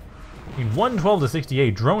are... I mean, 112 to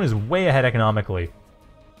 68. Drone is way ahead economically.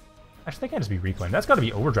 Actually, they can't just be reclaimed. That's got to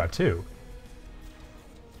be overdrive too.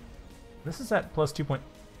 This is at plus 2 point...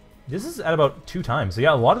 This is at about 2 times. So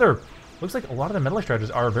yeah, a lot of their... Looks like a lot of their metal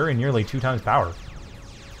extractors are very nearly 2 times power.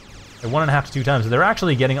 They're 1.5 to 2 times. So they're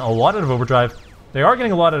actually getting a lot out of overdrive. They are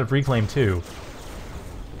getting a lot out of reclaim too.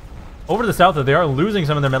 Over to the south, though, they are losing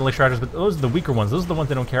some of their metal extractors, but those are the weaker ones. Those are the ones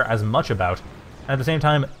they don't care as much about. And at the same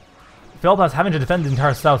time, Fealthas having to defend the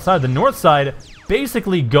entire south side. The north side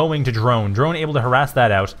basically going to Drone. Drone able to harass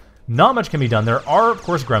that out. Not much can be done. There are, of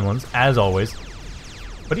course, gremlins, as always.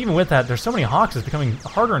 But even with that, there's so many hawks, it's becoming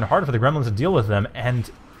harder and harder for the gremlins to deal with them. And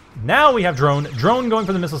now we have Drone. Drone going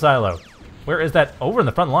for the missile silo. Where is that? Over in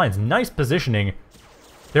the front lines. Nice positioning.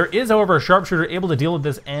 There is, however, a sharpshooter able to deal with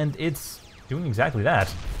this, and it's doing exactly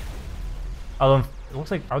that. Although, it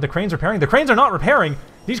looks like... Are the cranes repairing? The cranes are not repairing!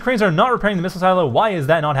 These cranes are not repairing the missile silo. Why is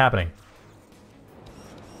that not happening?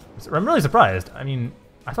 I'm really surprised. I mean,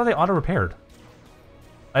 I thought they auto-repaired.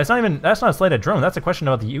 It's not even... That's not a slight at Drone. That's a question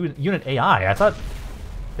about the unit AI. I thought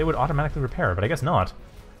they would automatically repair, but I guess not.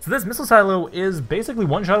 So this missile silo is basically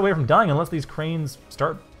one shot away from dying unless these cranes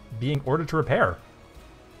start being ordered to repair.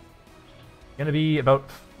 Gonna be about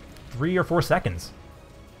 3 or 4 seconds.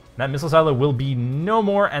 That missile silo will be no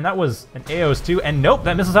more, and that was an AOS too. And nope,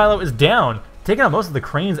 that missile silo is down, taking out most of the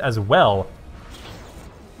cranes as well.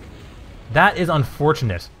 That is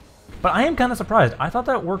unfortunate, but I am kind of surprised. I thought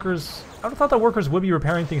that workers would be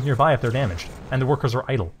repairing things nearby if they're damaged, and the workers are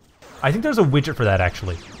idle. I think there's a widget for that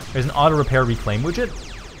actually. There's an auto repair reclaim widget,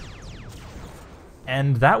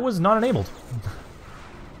 and that was not enabled.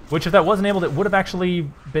 Which, if that was enabled, it would have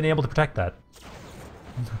actually been able to protect that.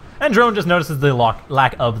 And Drone just notices the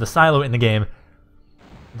lack of the silo in the game.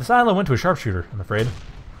 The silo went to a sharpshooter, I'm afraid.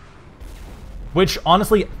 Which,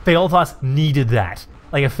 honestly, Fealthas needed that.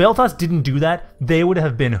 Like, if Fealthas didn't do that, they would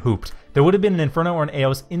have been hooped. There would have been an Inferno or an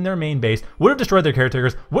Eos in their main base, would have destroyed their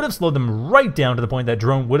caretakers, would have slowed them right down to the point that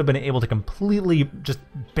Drone would have been able to completely just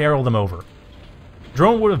barrel them over.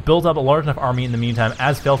 Drone would have built up a large enough army in the meantime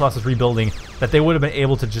as Fealthas is rebuilding that they would have been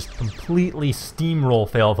able to just completely steamroll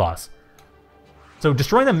Fealthas. So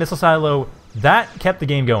destroying the missile silo, that kept the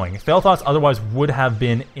game going. Fealthas otherwise would have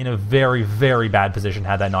been in a very, very bad position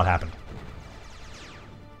had that not happened.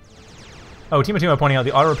 Oh, Timo pointing out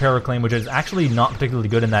the auto repair reclaim, which is actually not particularly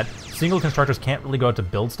good in that single constructors can't really go out to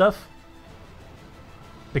build stuff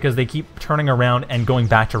because they keep turning around and going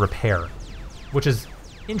back to repair, which is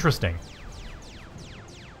interesting.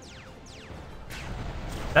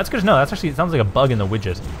 That's good to know. That's actually, it sounds like a bug in the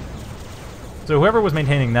widget. So whoever was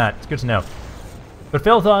maintaining that, it's good to know. But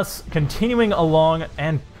Fealthas continuing along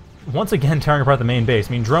and once again tearing apart the main base.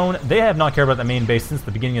 I mean, Drone, they have not cared about the main base since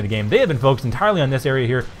the beginning of the game. They have been focused entirely on this area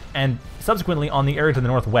here and subsequently on the area to the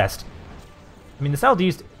northwest. I mean, the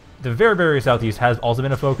southeast, the very, very southeast has also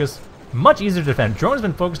been a focus. Much easier to defend. Drone has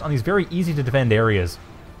been focused on these very easy to defend areas.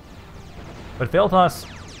 But Fealthas,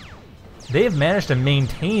 they have managed to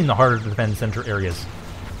maintain the harder to defend center areas.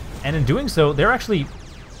 And in doing so,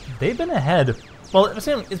 they've been ahead. Well, it's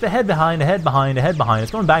ahead behind, ahead behind, ahead behind.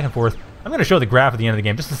 It's going back and forth. I'm going to show the graph at the end of the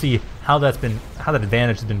game just to see how that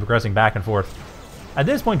advantage has been progressing back and forth. At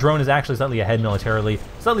this point, Drone is actually slightly ahead militarily,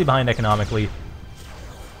 slightly behind economically.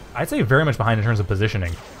 I'd say very much behind in terms of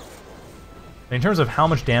positioning. In terms of how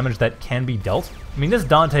much damage that can be dealt, I mean, this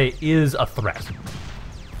Dante is a threat.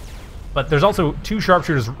 But there's also 3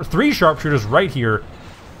 sharpshooters right here,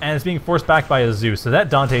 and it's being forced back by a Zeus, so that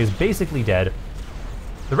Dante is basically dead.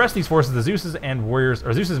 The rest of these forces, the Zeuses and Warriors,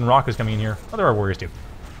 or Zeuses and Rockers coming in here, oh, there are Warriors too.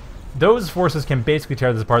 Those forces can basically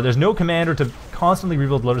tear this apart. There's no commander to constantly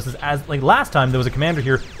rebuild Lotuses. As like last time, there was a commander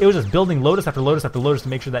here. It was just building Lotus after Lotus after Lotus to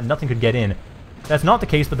make sure that nothing could get in. That's not the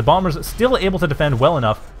case, but the Bombers still able to defend well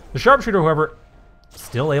enough. The Sharpshooter, however,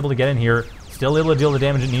 still able to get in here, still able to deal the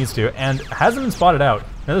damage it needs to, and hasn't been spotted out.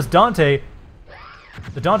 Now this Dante,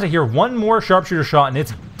 the Dante here, one more Sharpshooter shot and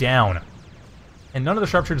it's down. And none of the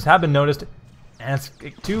Sharpshooters have been noticed. And it's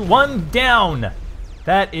 2-1 down.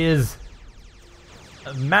 That is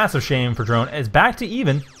a massive shame for Drone. It's back to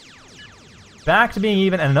even. Back to being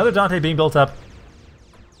even, and another Dante being built up.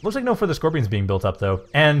 Looks like no further Scorpions being built up, though.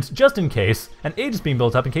 And just in case, an Aegis being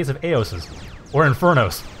built up in case of Eoses. Or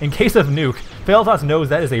Infernos. In case of Nuke, Fealthas knows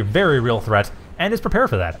that is a very real threat, and is prepared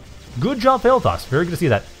for that. Good job, Fealthas. Very good to see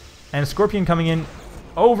that. And Scorpion coming in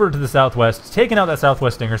over to the southwest, taking out that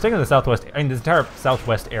southwest Stinger, taking out the southwest, I mean, this entire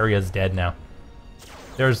southwest area is dead now.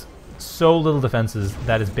 There's so little defenses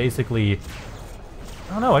that is basically...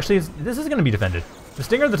 I don't know, actually, this is going to be defended. The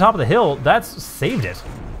Stinger at the top of the hill, that's saved it.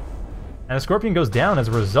 And a Scorpion goes down as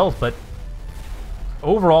a result, but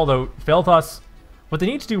overall, though, Fealthas, what they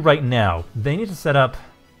need to do right now, they need to set up...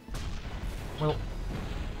 Well,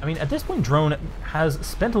 I mean, at this point, Drone has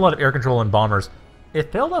spent a lot of air control and bombers.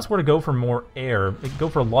 If Fealthas were to go for more air, they could go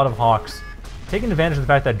for a lot of Hawks, taking advantage of the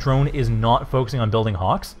fact that Drone is not focusing on building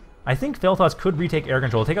Hawks, I think Fealthas could retake air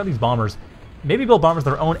control, take out these bombers, maybe build bombers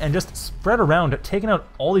of their own, and just spread around, taking out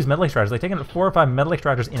all these metal extractors. Like taking out 4 or 5 metal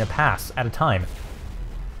extractors in a pass at a time.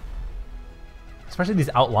 Especially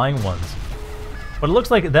these outlying ones. But it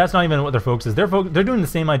looks like that's not even what their focus is. They're doing the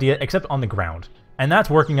same idea, except on the ground. And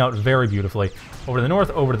that's working out very beautifully. Over to the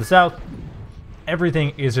north, over to the south.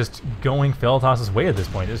 Everything is just going Fealthas' way at this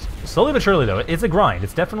point. It's slowly but surely, though. It's a grind.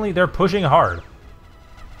 It's definitely, they're pushing hard.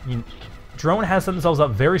 I mean, Drone has set themselves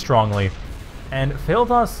up very strongly. And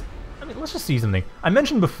Fealthas, I mean, let's just see something. I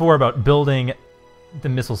mentioned before about building the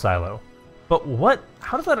missile silo. But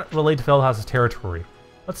how does that relate to Fealthas' territory?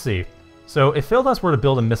 Let's see. So if Fealthas were to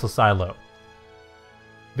build a missile silo,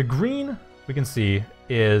 the green we can see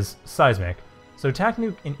is seismic. So attack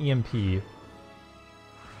nuke and EMP,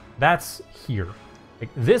 that's here. Like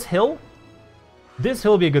this hill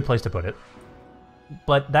would be a good place to put it.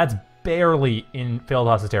 But that's barely in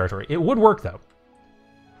Fealthas' territory. It would work though.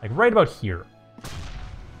 Like right about here.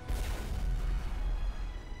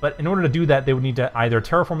 But in order to do that, they would need to either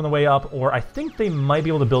terraform on the way up, or I think they might be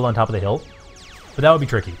able to build on top of the hill. But that would be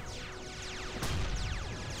tricky.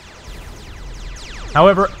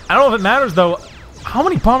 However, I don't know if it matters though. How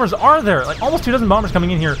many bombers are there? Like almost 24 bombers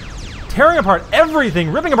coming in here, tearing apart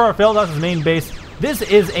everything, ripping apart Fealthas' main base. This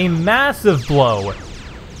is a massive blow.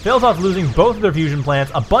 Fealthas losing both of their fusion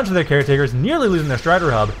plants, a bunch of their caretakers, nearly losing their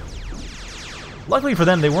Strider hub. Luckily for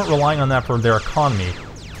them, they weren't relying on that for their economy.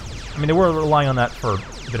 I mean, they were relying on that for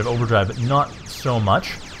a bit of overdrive, but not so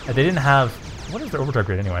much. They didn't have... What is their overdrive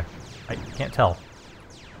grade anyway? I can't tell.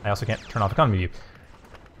 I also can't turn off economy view.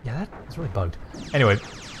 Yeah, that's really bugged. Anyway,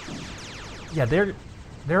 yeah,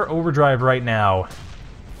 their overdrive right now,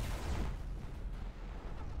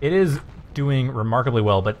 it is doing remarkably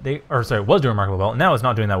well, but was doing remarkably well. Now it's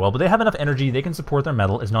not doing that well, but they have enough energy. They can support their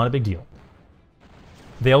metal. It's not a big deal.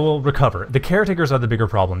 They will recover. The caretakers are the bigger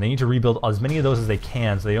problem. They need to rebuild as many of those as they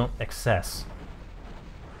can so they don't excess.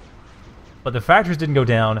 But the factories didn't go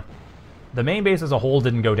down. The main base as a whole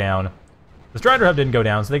didn't go down. The Strider hub didn't go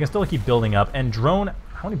down, so they can still keep building up. And Drone,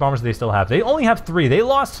 how many bombers do they still have? They only have 3. They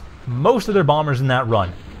lost most of their bombers in that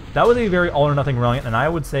run. That was a very all-or-nothing run, and I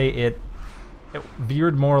would say it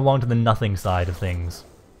veered more along to the nothing side of things.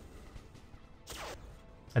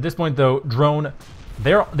 At this point, though, Drone,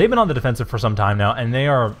 they've been on the defensive for some time now, and they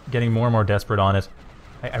are getting more and more desperate on it.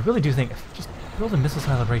 I really do think, just build a missile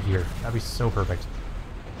silo right here. That'd be so perfect.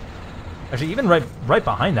 Actually, even right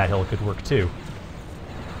behind that hill could work too.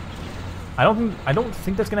 I don't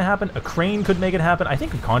think that's going to happen. A crane could make it happen. I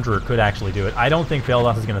think a conjurer could actually do it. I don't think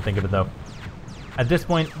Fealthas is going to think of it though. At this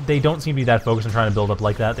point, they don't seem to be that focused on trying to build up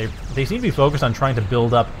like that. They seem to be focused on trying to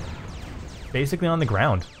build up basically on the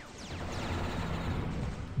ground.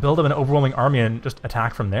 Build up an overwhelming army and just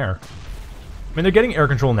attack from there. I mean, they're getting air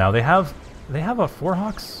control now. They have a 4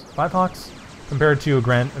 Hawks, 5 Hawks compared to a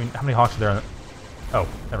grand. I mean, how many Hawks are there? Oh,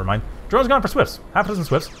 never mind. Drone's gone for Swifts. Half a dozen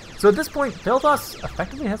Swifts. So at this point, Fealthas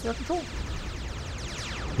effectively has air control.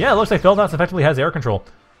 Yeah, it looks like Fealthas effectively has air control.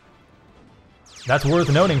 That's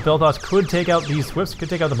worth noting. Fealthas could take out these Swifts, could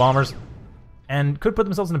take out the bombers, and could put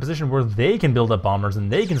themselves in a position where they can build up bombers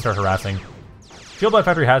and they can start harassing. Shield Block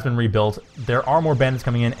Factory has been rebuilt. There are more bandits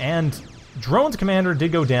coming in, and Drone's commander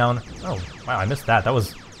did go down. Oh, wow, I missed that. That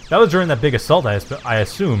was during that big assault, I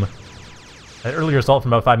assume. That earlier assault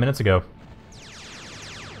from about 5 minutes ago.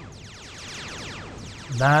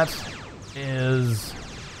 That is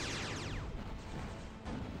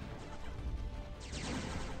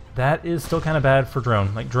still kind of bad for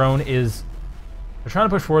Drone. Like, Drone is... They're trying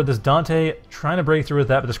to push forward. This Dante trying to break through with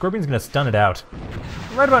that, but the Scorpion's going to stun it out.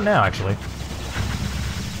 Right about now, actually.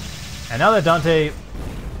 And now that Dante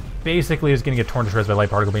basically is going to get torn to shreds by Light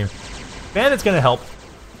Particle Beam. Bandit's going to help.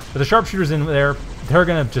 But the Sharpshooters in there, they're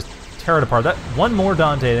going to just tear it apart. That one more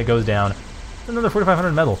Dante that goes down. It's another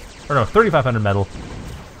 4,500 metal. Or no, 3,500 metal.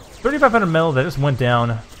 3,500 metal that just went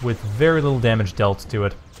down with very little damage dealt to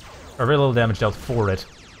it. Or very little damage dealt for it.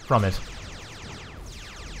 From it.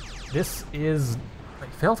 This is...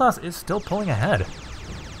 Like, Fealthas is still pulling ahead.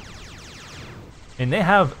 And they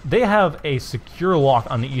have a secure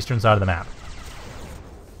lock on the eastern side of the map.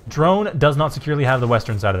 Drone does not securely have the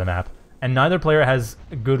western side of the map. And neither player has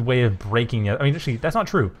a good way of breaking it. I mean, actually, that's not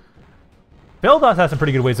true. Fealthas has some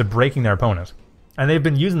pretty good ways of breaking their opponent. And they've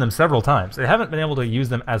been using them several times. They haven't been able to use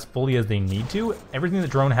them as fully as they need to. Everything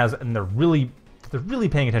that Drone has, and they're really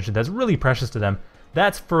paying attention, that's really precious to them,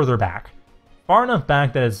 that's further back. Far enough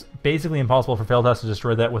back that it's basically impossible for Fealthas to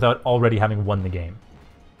destroy that without already having won the game.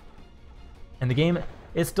 And the game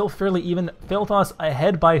is still fairly even. Fealthas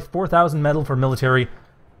ahead by 4,000 metal for military.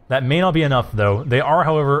 That may not be enough, though. They are,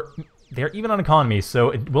 however, they're even on economy,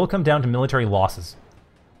 so it will come down to military losses.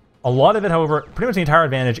 A lot of it, however, pretty much the entire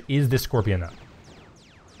advantage is this Scorpion, though.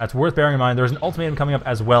 That's worth bearing in mind. There's an ultimatum coming up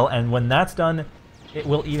as well, and when that's done, it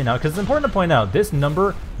will even out. Because it's important to point out, this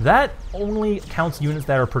number, that only counts units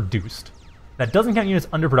that are produced. That doesn't count units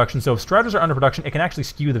under production, so if Striders are under production, it can actually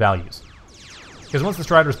skew the values. Because once the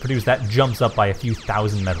Strider is produced, that jumps up by a few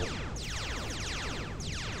thousand metal.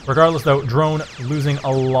 Regardless, though, Drone losing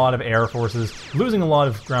a lot of air forces, losing a lot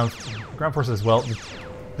of ground forces as well.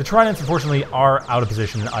 The Tridents, unfortunately, are out of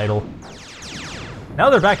position and idle. Now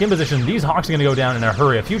they're back in position. These Hawks are going to go down in a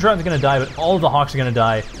hurry. A few Tridents are going to die, but all of the Hawks are going to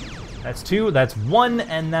die. That's 2, that's 1,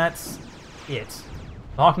 and that's it.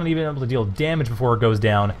 The Hawk not even able to deal damage before it goes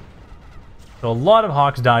down. So a lot of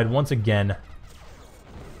Hawks died once again.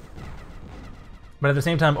 But at the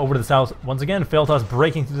same time, over to the south, once again, Fealthas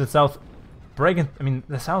breaking through the south.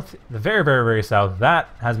 The south, the very, very, very south, that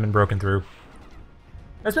has been broken through.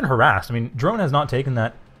 It's been harassed. I mean, Drone has not taken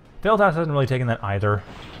that. Fealthas hasn't really taken that either.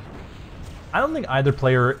 I don't think either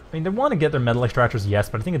player... I mean, they want to get their metal extractors, yes,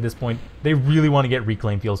 but I think at this point, they really want to get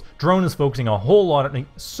reclaim fields. Drone is focusing a whole lot, I mean,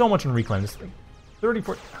 so much on reclaim. This thing,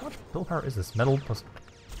 34... How much build power is this? Metal plus...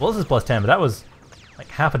 Well, this is plus 10, but that was like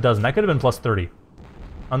half a dozen. That could have been plus 30.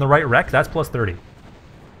 On the right rec, that's plus 30.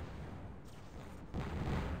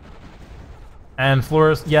 And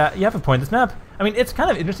Flores, yeah, you have a point. This map, I mean, it's kind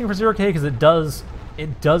of interesting for 0K because it does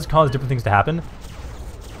cause different things to happen.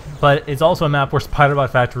 But it's also a map where Spiderbot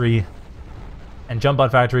Factory and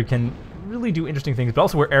Jumpbot Factory can really do interesting things, but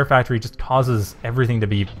also where Air Factory just causes everything to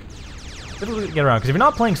be difficult to get around. Because if you're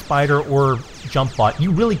not playing Spider or Jumpbot,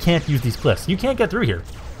 you really can't use these cliffs. You can't get through here.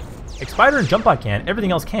 Like Spider and Jumpbot can,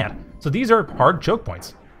 everything else can't. So these are hard choke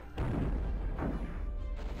points.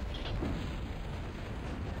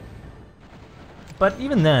 But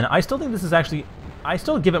even then, I still think this is actually... I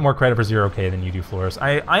still give it more credit for 0K than you do, Flores.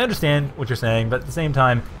 I understand what you're saying, but at the same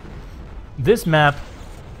time, this map,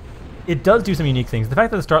 it does do some unique things. The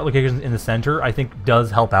fact that the start location in the center, I think,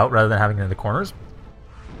 does help out rather than having it in the corners.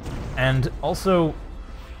 And also,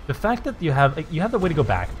 the fact that you have the way to go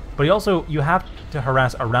back, but you have to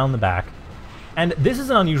harass around the back. And this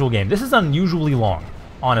is an unusual game. This is unusually long,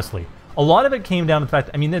 honestly. A lot of it came down to the fact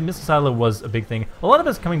that, I mean, the missile silo was a big thing. A lot of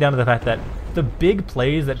it's coming down to the fact that the big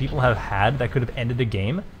plays that people have had that could have ended the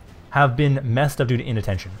game have been messed up due to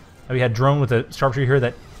inattention. We had Drone with a sharpshooter here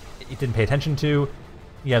that it didn't pay attention to.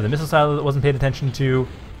 You have the missile silo that wasn't paid attention to.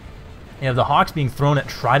 You have the Hawks being thrown at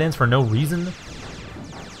Tridents for no reason.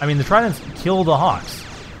 I mean, the Tridents kill the Hawks.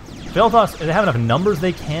 Fealthas, they have enough numbers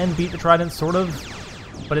they can beat the Tridents, sort of,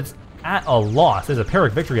 but it's at a loss. It's a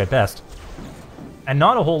Pyrrhic victory at best. And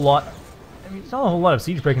not a whole lot, I mean, it's not a whole lot of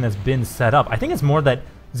siege breaking that's been set up. I think it's more that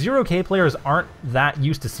 0K players aren't that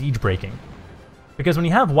used to siege breaking. Because when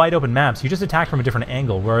you have wide open maps, you just attack from a different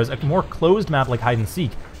angle, whereas a more closed map like Hide and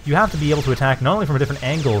Seek, you have to be able to attack not only from a different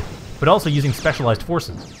angle, but also using specialized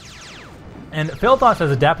forces. And Fealthas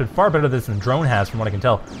has adapted far better to this than Drone has, from what I can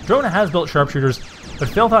tell. Drone has built sharpshooters, but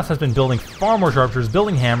Fealthas has been building far more sharpshooters,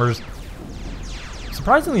 building hammers.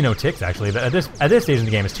 Surprisingly no ticks, actually. At this stage in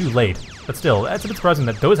the game, it's too late. But still, it's a bit surprising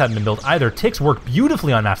that those hadn't been built either. Ticks work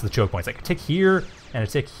beautifully on maps with choke points. Like a tick here, and a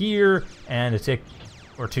tick here, and a tick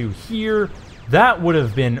or two here. That would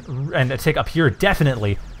have been, and a tick up here,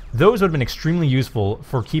 definitely. Those would have been extremely useful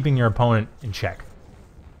for keeping your opponent in check.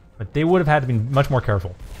 But they would have had to be much more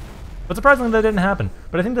careful. But surprisingly, that didn't happen.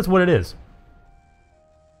 But I think that's what it is.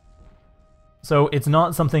 So it's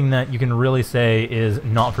not something that you can really say is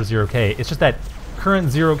not for 0K. It's just that current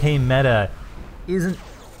 0K meta isn't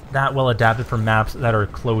that well adapted for maps that are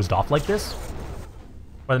closed off like this.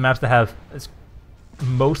 Or the maps that have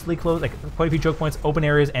mostly closed, like quite a few choke points, open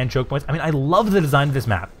areas, and choke points. I mean, I love the design of this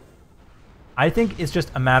map. I think it's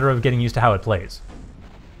just a matter of getting used to how it plays.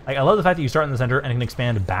 Like, I love the fact that you start in the center and it can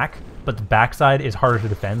expand back, but the backside is harder to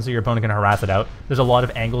defend, so your opponent can harass it out. There's a lot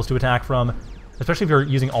of angles to attack from, especially if you're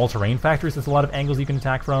using all-terrain factories. There's a lot of angles you can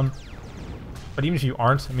attack from. But even if you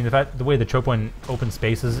aren't, I mean, the way the choke point and open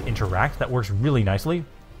spaces interact, that works really nicely.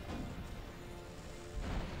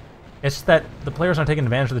 It's just that the players aren't taking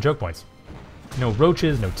advantage of the choke points. No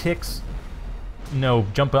roaches, no ticks, no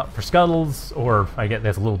jump up for scuttles, or I get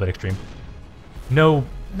that's a little bit extreme. No,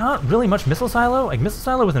 not really much missile silo. Like missile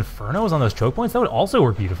silo with infernos on those choke points, that would also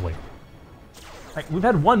work beautifully. Like we've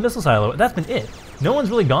had one missile silo, that's been it. No one's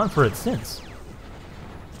really gone for it since.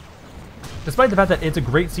 Despite the fact that it's a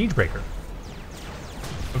great siege breaker.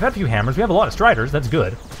 We've had a few hammers, we have a lot of striders, that's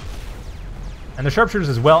good. And the sharpshooters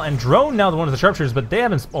as well, and Drone now the one of the sharpshooters, but they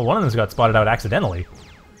haven't, well, one of them's got spotted out accidentally.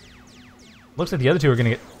 Looks like the other two are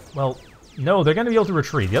gonna get, well, no, they're gonna be able to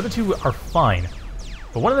retreat. The other two are fine.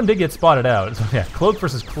 But one of them did get spotted out, so yeah, Cloak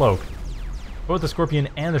versus Cloak. Both the Scorpion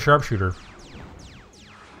and the Sharpshooter.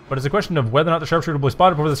 But it's a question of whether or not the Sharpshooter will be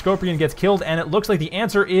spotted before the Scorpion gets killed, and it looks like the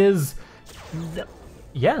answer is...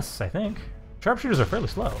 yes, I think. Sharpshooters are fairly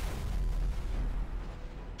slow.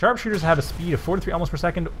 Sharpshooters have a speed of 43 almost per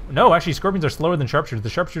second. No, actually, Scorpions are slower than Sharpshooters. The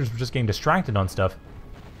Sharpshooters were just getting distracted on stuff.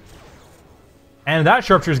 And that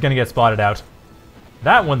Sharpshooter's gonna get spotted out.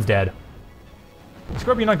 That one's dead. The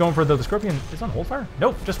Scorpion not going for it, though. The Scorpion is on hold fire?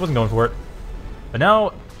 Nope, just wasn't going for it. But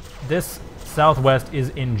now, this southwest is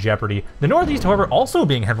in jeopardy. The northeast, however, also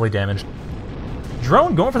being heavily damaged.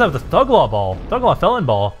 Drone going for that with the Thuglaw ball. Thuglaw Felon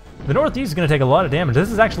ball. The northeast is going to take a lot of damage.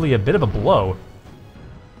 This is actually a bit of a blow.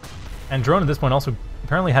 And Drone at this point also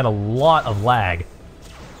apparently had a lot of lag,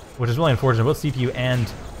 which is really unfortunate. Both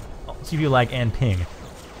CPU lag and ping.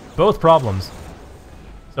 Both problems.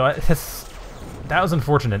 So that was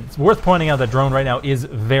unfortunate. It's worth pointing out that Drone right now is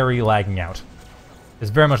very lagging out. Is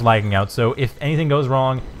very much lagging out, so if anything goes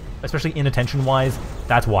wrong, especially inattention-wise,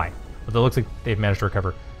 that's why. But it looks like they've managed to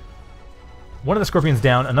recover. One of the Scorpions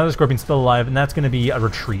down, another Scorpion's still alive, and that's going to be a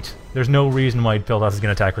retreat. There's no reason why Fealthas is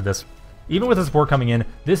going to attack with this. Even with the support coming in,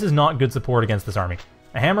 this is not good support against this army.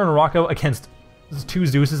 A Hammer and a Rocco against 2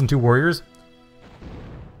 Zeuses and 2 Warriors,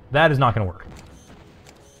 that is not going to work.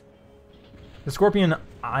 The Scorpion,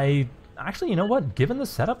 actually, you know what? Given the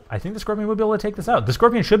setup, I think the Scorpion would be able to take this out. The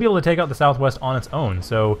Scorpion should be able to take out the southwest on its own,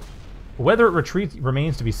 so whether it retreats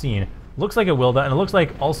remains to be seen. Looks like it will, and it looks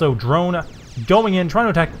like also Drone going in,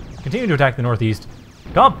 trying to continue to attack the northeast.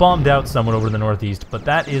 Got bombed out somewhat over the northeast, but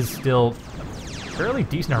that is still fairly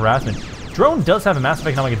decent harassment. Drone does have a massive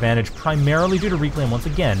economic advantage, primarily due to Reclaim once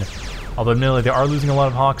again, although admittedly they are losing a lot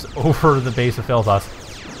of Hawks over the base of Fealthas.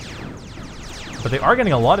 But they are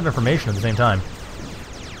getting a lot of information at the same time.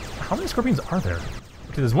 How many Scorpions are there?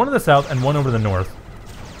 Okay, there's one in the south and one over the north.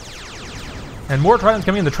 And more Tridents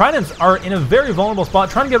coming in. The Tridents are in a very vulnerable spot,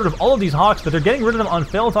 trying to get rid of all of these Hawks, but they're getting rid of them on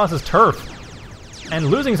Fealthas' turf. And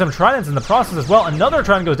losing some Tridents in the process as well. Another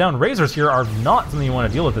Trident goes down. Razors here are not something you want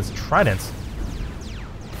to deal with. It's Tridents.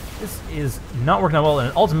 This is not working out well, and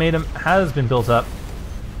an ultimatum has been built up.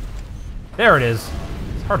 There it is.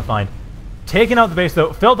 It's hard to find. Taking out the base,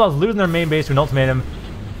 though. Fealthas losing their main base to an ultimatum.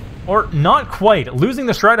 Or not quite. Losing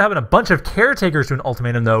the Stride, having a bunch of Caretakers to an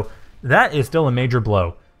ultimatum, though, that is still a major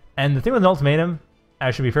blow. And the thing with an ultimatum,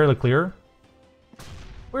 I should be fairly clear,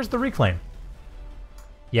 where's the Reclaim?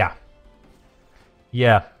 Yeah.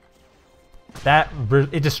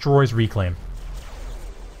 it destroys Reclaim.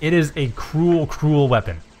 It is a cruel, cruel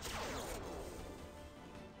weapon.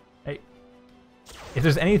 If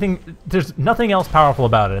there's anything, there's nothing else powerful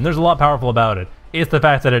about it, and there's a lot powerful about it. It's the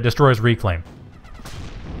fact that it destroys Reclaim.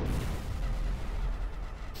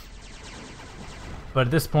 But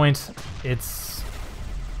at this point, it's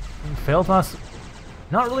Fealthas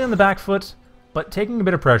not really on the back foot, but taking a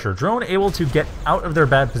bit of pressure. Drone able to get out of their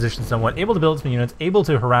bad position somewhat, able to build some units, able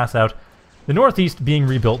to harass out. The northeast being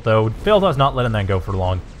rebuilt, though, Fealthas not letting that go for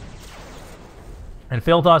long. And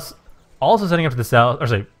Fealthas also setting up to the south, or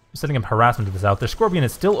sorry, setting up harassment to the south. Their Scorpion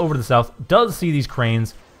is still over to the south, does see these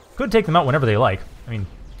cranes, could take them out whenever they like. I mean,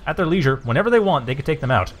 at their leisure, whenever they want, they could take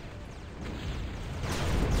them out.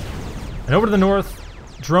 And over to the north,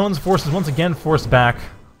 Drone's forces once again forced back,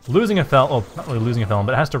 losing a Fel, oh, not really losing a Felon,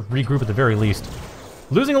 but it has to regroup at the very least.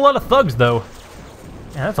 Losing a lot of thugs, though.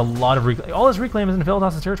 Yeah, that's a lot of reclaim. All this reclaim is in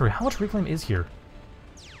Fealthas' territory. How much reclaim is here?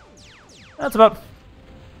 That's about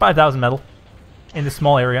 5,000 metal in this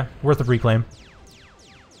small area, worth of reclaim.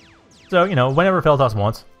 So, you know, whenever Fealthas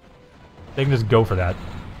wants, they can just go for that.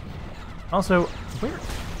 Also, we're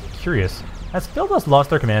curious. Has Fealthas lost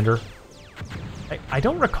their commander? I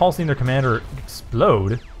don't recall seeing their commander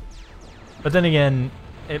explode. But then again,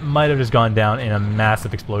 it might have just gone down in a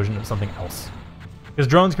massive explosion of something else. Because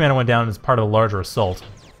Drone's commander went down as part of a larger assault.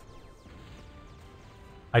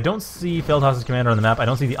 I don't see Fealthas' commander on the map. I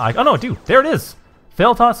don't see the eye. Oh no, dude, there it is!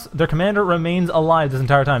 Fealthas, their commander, remains alive this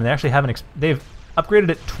entire time. They actually haven't. They've upgraded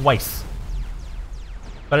it twice.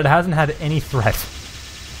 But it hasn't had any threat.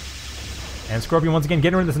 And Scorpion once again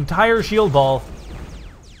getting rid of this entire shield ball.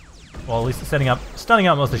 Well, at least setting up, stunning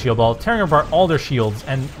out most of the shield ball, tearing apart all their shields,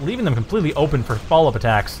 and leaving them completely open for follow-up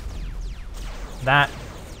attacks. That's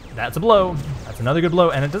a blow. That's another good blow,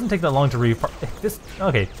 and it doesn't take that long to this.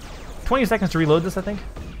 Okay, 20 seconds to reload this, I think.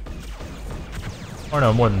 Or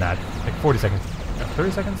no, more than that. Like 40 seconds.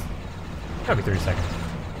 30 seconds? Gotta be 30 seconds.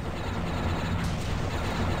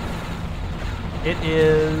 It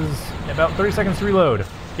is about 30 seconds to reload.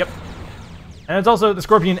 Yep. And it's also, the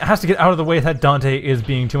Scorpion has to get out of the way that Dante is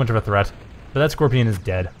being too much of a threat. But that Scorpion is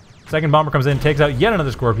dead. Second bomber comes in, takes out yet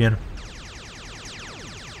another Scorpion.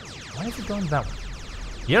 Why is it going that way?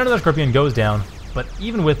 Yet another Scorpion goes down. But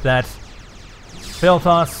even with that,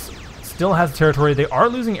 Fealthas still has territory. They are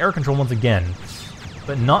losing air control once again.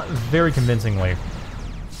 But not very convincingly.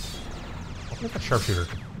 What is that sharpshooter?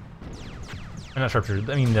 Not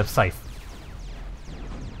sharpshooter, I mean the scythe.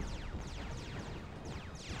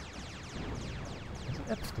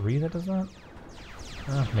 F3 that does that?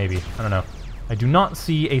 Maybe. I don't know. I do not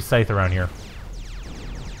see a scythe around here.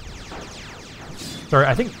 Sorry,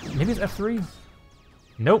 I think maybe it's F3?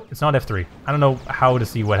 Nope, it's not F3. I don't know how to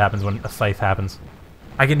see what happens when a scythe happens.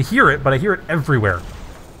 I can hear it, but I hear it everywhere.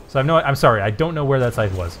 So I'm sorry, I don't know where that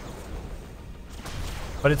scythe was.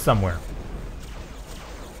 But it's somewhere.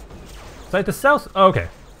 Scythe to south? Oh, okay.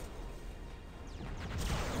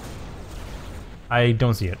 I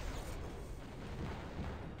don't see it.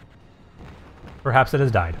 Perhaps it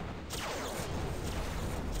has died.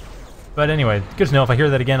 But anyway, good to know. If I hear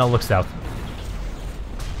that again, I'll look south.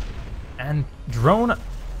 And Drone,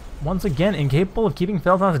 once again, incapable of keeping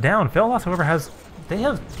Fealthas down. Fealthas, however, they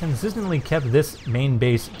have consistently kept this main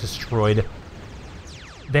base destroyed.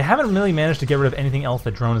 They haven't really managed to get rid of anything else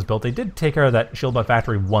that Drone has built. They did take care of that shield bot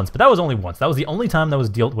factory once, but that was only once. That was the only time that was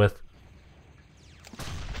dealt with.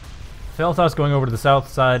 Fealthas going over to the south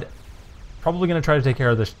side. Probably going to try to take care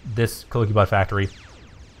of this Cloaky bot factory.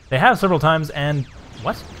 They have several times, and...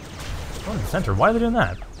 What? Going to the center. Why are they doing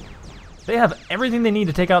that? They have everything they need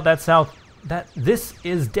to take out that south. This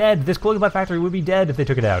is dead. This Cloaky bot factory would be dead if they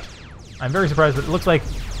took it out. I'm very surprised, but it looks like...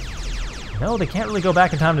 No, they can't really go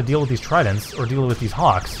back in time to deal with these Tridents, or deal with these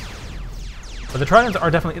Hawks. But the Tridents are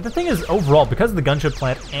definitely... The thing is, overall, because of the gunship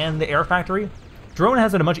plant and the air factory, Drone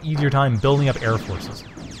has had a much easier time building up air forces.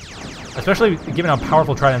 Especially given how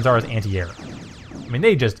powerful Tridents are as anti-air. I mean,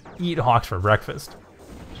 they just eat Hawks for breakfast.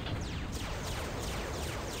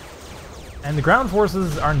 And the ground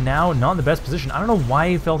forces are now not in the best position. I don't know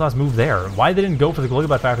why Fealthas moved there. Why they didn't go for the Cloaky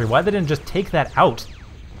bot factory. Why they didn't just take that out.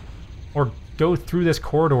 Or go through this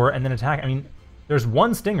corridor and then attack. I mean, there's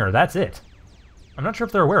one Stinger. That's it. I'm not sure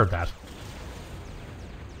if they're aware of that.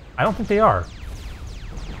 I don't think they are.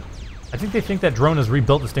 I think they think that Drone has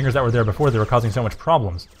rebuilt the Stingers that were there before. They were causing so much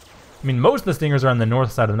problems. I mean, most of the Stingers are on the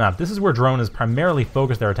north side of the map. This is where Drone has primarily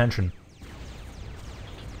focused their attention.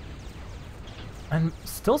 I'm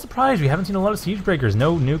still surprised we haven't seen a lot of siege breakers.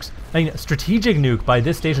 No nukes. I mean, a strategic nuke by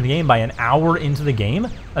this stage of the game, by an hour into the game.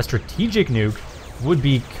 A strategic nuke would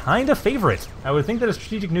be kind of favorite. I would think that a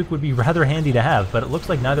strategic nuke would be rather handy to have, but it looks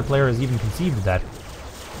like neither player has even conceived of that.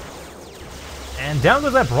 And down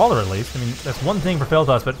goes that brawler at least. I mean, that's one thing for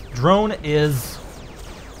Fealthas, but drone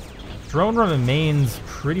remains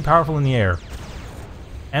pretty powerful in the air.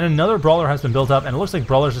 And another brawler has been built up, and it looks like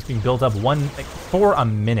brawler's just being built up for a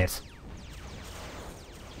minute.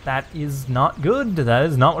 That is not good. That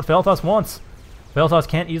is not what Fealthas wants. Fealthas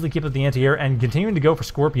can't easily keep up the anti-air, and continuing to go for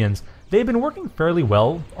Scorpions. They've been working fairly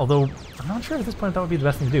well, although I'm not sure at this point that would be the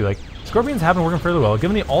best thing to do. Like, Scorpions have been working fairly well.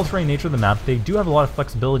 Given the all-terrain nature of the map, they do have a lot of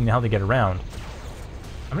flexibility in how they get around.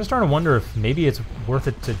 I'm just starting to wonder if maybe it's worth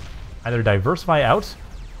it to either diversify out,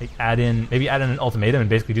 maybe add in an ultimatum and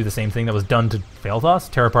basically do the same thing that was done to Fealthas,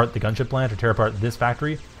 tear apart the gunship plant, or tear apart this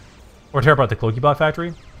factory, or tear apart the Cloaky bot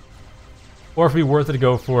factory. Or if it'd be worth it to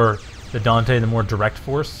go for the Dante, the more direct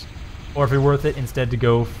force. Or if it'd be worth it instead to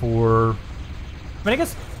go for... I mean, I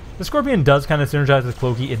guess the Scorpion does kind of synergize with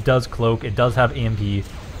Cloaky. It does cloak. It does have AMP.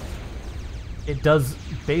 It does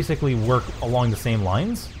basically work along the same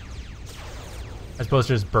lines, as opposed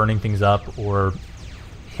to just burning things up or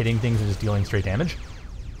hitting things and just dealing straight damage.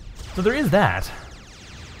 So there is that.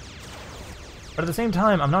 But at the same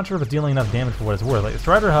time, I'm not sure if it's dealing enough damage for what it's worth. Like, the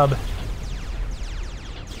Strider Hub...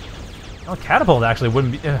 Oh, Catapult actually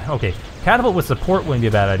wouldn't be... okay, Catapult with support wouldn't be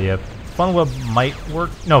a bad idea. Funnel Web might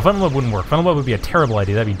work. No, Funnel Web wouldn't work. Funnel Web would be a terrible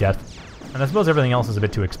idea. That'd be death. And I suppose everything else is a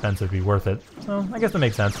bit too expensive to be worth it. So, I guess that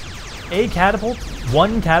makes sense. A Catapult,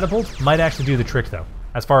 one Catapult, might actually do the trick, though.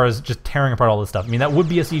 As far as just tearing apart all this stuff. I mean, that would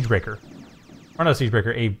be a Siege Breaker. Or not a Siege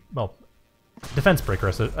Breaker, well, Defense Breaker,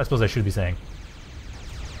 I suppose I should be saying.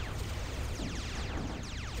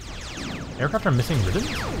 Aircraft are missing ribbons?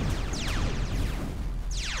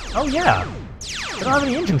 Oh yeah! They don't have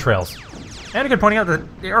any engine trails. Anakin pointing out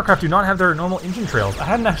that the aircraft do not have their normal engine trails. I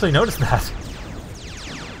hadn't actually noticed that.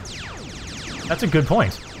 That's a good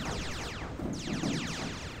point.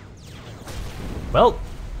 Well,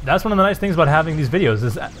 that's one of the nice things about having these videos,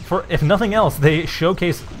 is that if nothing else, they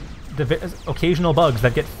showcase the occasional bugs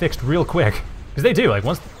that get fixed real quick. Because they do, like,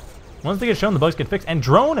 once they get shown, the bugs get fixed. And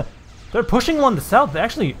drone, they're pushing one to the south. They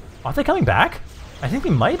actually, aren't they coming back? I think they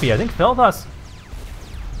might be. I think Fealthas,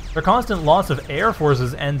 their constant loss of air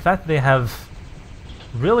forces and the fact that they have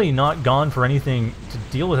really not gone for anything to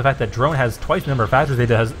deal with the fact that drone has twice the number of factors they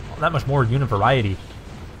do, has that much more unit variety.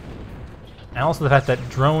 And also the fact that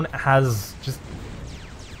drone has just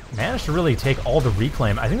managed to really take all the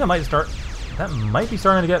reclaim. I think that might be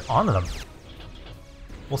starting to get onto them.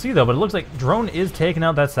 We'll see though, but it looks like drone is taking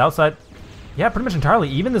out that south side. Yeah, pretty much entirely.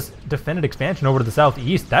 Even this defended expansion over to the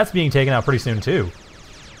southeast, that's being taken out pretty soon too.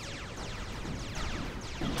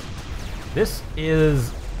 This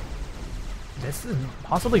is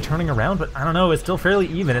possibly turning around, but I don't know, it's still fairly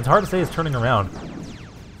even. It's hard to say it's turning around.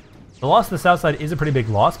 The loss to the south side is a pretty big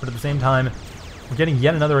loss, but at the same time, we're getting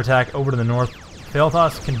yet another attack over to the north.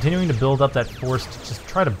 Fealthas continuing to build up that force to just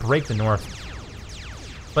try to break the north.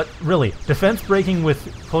 But really, defense breaking with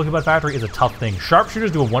Cloaky Bot Factory is a tough thing.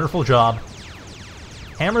 Sharpshooters do a wonderful job.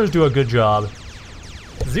 Hammers do a good job.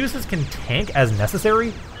 Zeuses can tank as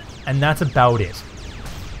necessary, and that's about it.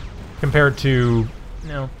 Compared to, you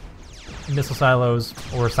know, missile silos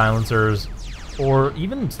or silencers, or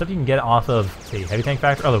even stuff you can get off of, say, Heavy Tank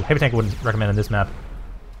Factory. Although Heavy Tank I wouldn't recommend on this map.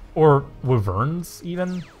 Or Wyverns,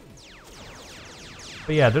 even.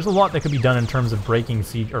 But yeah, there's a lot that could be done in terms of breaking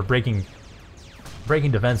siege or breaking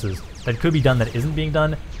defenses that could be done that isn't being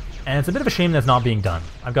done, and it's a bit of a shame that's not being done,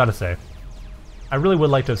 I've got to say. I really would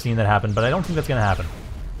like to have seen that happen, but I don't think that's going to happen.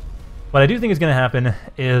 What I do think is going to happen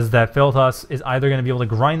is that Fealthas is either going to be able to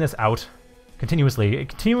grind this out continuously,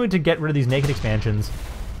 continuing to get rid of these naked expansions,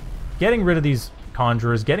 getting rid of these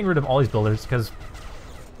Conjurers, getting rid of all these builders, because,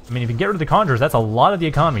 I mean, if you get rid of the Conjurers, that's a lot of the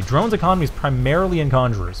economy. Drone's economy is primarily in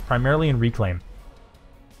Conjurers, primarily in Reclaim.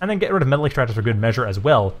 And then get rid of metal extractors for good measure as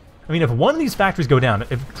well. I mean, if one of these factories go down,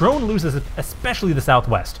 if drone loses, especially the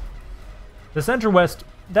southwest, the center-west,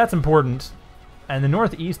 that's important, and the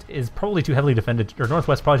northeast is probably too heavily defended, or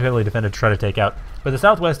northwest probably too heavily defended to try to take out, but the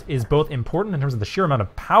southwest is both important in terms of the sheer amount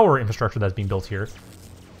of power infrastructure that's being built here.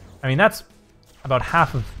 I mean, that's about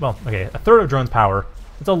half of, well, okay, a third of drone's power.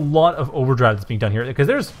 It's a lot of overdrive that's being done here, because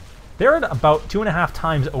they're at about 2.5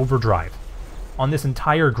 times overdrive on this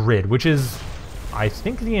entire grid, which is, I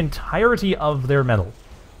think, the entirety of their metal.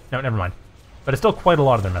 No, never mind. But it's still quite a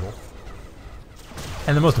lot of their metal.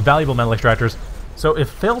 And the most valuable metal extractors. So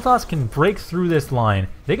if Fealthas can break through this line,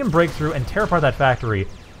 they can break through and tear apart that factory,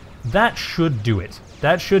 that should do it.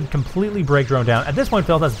 That should completely break drone down. At this point,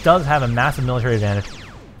 Fealthas does have a massive military advantage.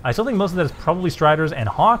 I still think most of that is probably Striders and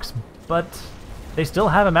Hawks, but they still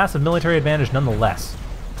have a massive military advantage nonetheless.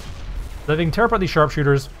 So they can tear apart these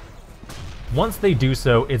sharpshooters. Once they do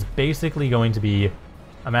so, it's basically going to be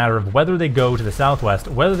a matter of whether they go to the southwest,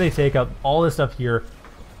 whether they take out all this stuff here,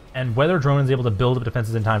 and whether Drone is able to build up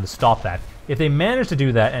defenses in time to stop that. If they manage to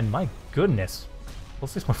do that, and my goodness, well,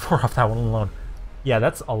 6.4 off that one alone. Yeah,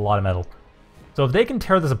 that's a lot of metal. So if they can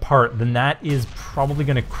tear this apart, then that is probably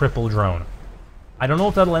going to cripple Drone. I don't know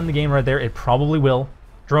if that'll end the game right there. It probably will.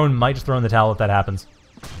 Drone might just throw in the towel if that happens.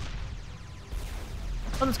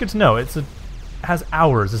 Well, that's good to know. It has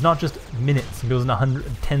hours. It's not just minutes. It goes in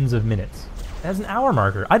tens of minutes. It has an hour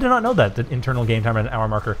marker. I did not know that the internal game timer had an hour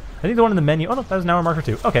marker. I think the one in the menu... Oh, no, that has an hour marker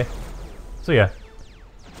too. Okay. So, yeah.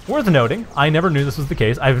 Worth noting, I never knew this was the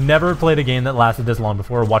case. I've never played a game that lasted this long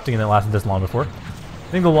before, or watched a game that lasted this long before.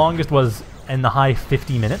 I think the longest was in the high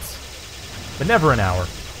 50 minutes, but never an hour.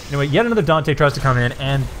 Anyway, yet another Dante tries to come in,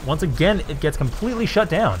 and once again, it gets completely shut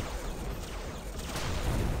down.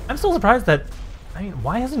 I'm still surprised that... I mean,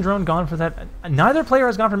 why hasn't Drone gone for that? Neither player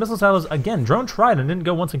has gone for missile silos again. Drone tried and didn't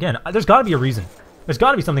go once again. There's got to be a reason. There's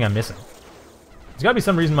got to be something I'm missing. There's got to be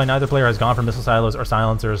some reason why neither player has gone for missile silos or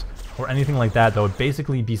silencers or anything like that that would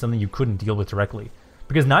basically be something you couldn't deal with directly.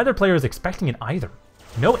 Because neither player is expecting it either.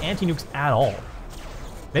 No anti-nukes at all.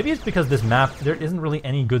 Maybe it's because this map, there isn't really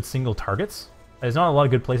any good single targets. There's not a lot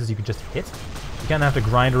of good places you could just hit. You kind of have to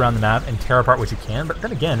grind around the map and tear apart what you can. But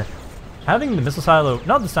then again, having the missile silo,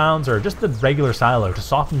 not the silencer, just the regular silo to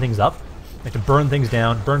soften things up, like to burn things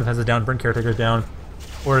down, burn defenses down, burn caretakers down,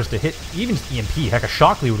 or just to hit even just EMP. Heck, a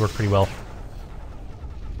Shockley would work pretty well.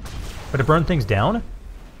 But to burn things down,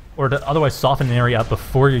 or to otherwise soften an area up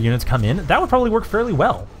before your units come in, that would probably work fairly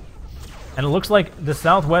well. And it looks like the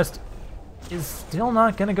southwest is still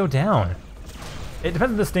not going to go down. It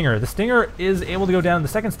depends on the Stinger. The Stinger is able to go down. The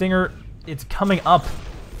second Stinger, it's coming up.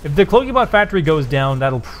 If the Cloaky Bot factory goes down,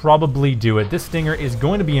 that'll probably do it. This Stinger is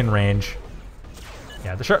going to be in range.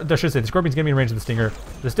 Yeah, I should say the Scorpion's going to be in range of the Stinger.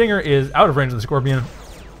 The Stinger is out of range of the Scorpion,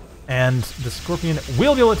 and the Scorpion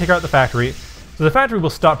will be able to take out the factory, so the factory will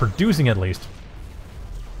stop producing at least.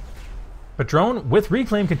 But Drone, with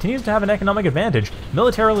Reclaim, continues to have an economic advantage.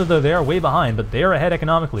 Militarily, though, they are way behind, but they are ahead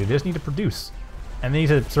economically. They just need to produce, and they need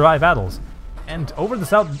to survive battles. And over the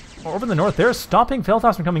south, over the north, they're stopping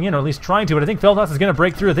Fealthas from coming in, or at least trying to, but I think Fealthas is going to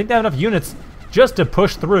break through. I think they have enough units just to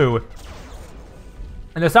push through.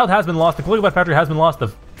 And the south has been lost. The Cloaky Bot factory has been lost.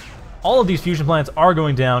 All of these fusion plants are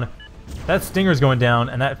going down. That Stinger's going down,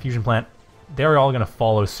 and that fusion plant, they're all going to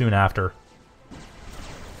follow soon after.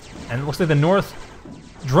 And it looks like the north,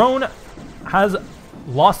 Drone has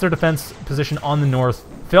lost their defense position on the north.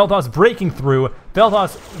 Fealthas breaking through.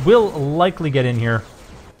 Fealthas will likely get in here.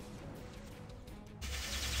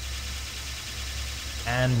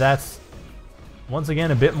 And that's, once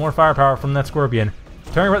again, a bit more firepower from that Scorpion.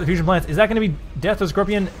 Tearing apart the fusion plants. Is that going to be death to the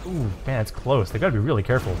Scorpion? Ooh, man, it's close. They've got to be really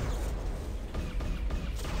careful.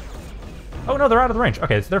 Oh, no, they're out of the range.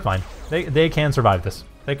 Okay, so they're fine. They can survive this.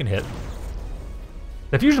 They can hit.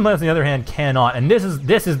 The fusion plants, on the other hand, cannot. And this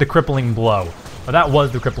is the crippling blow. Or that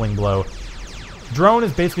was the crippling blow. Drone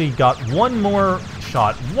has basically got one more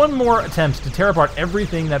shot, one more attempt to tear apart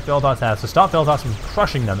everything that Fealthas has to stop Fealthas from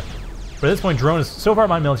crushing them. But at this point, Drone is so far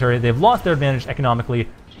behind military, they've lost their advantage economically.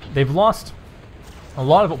 They've lost a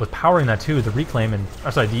lot of it with powering that too, the Reclaim and...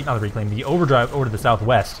 Or sorry, not the Reclaim, the Overdrive over to the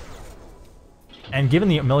southwest. And given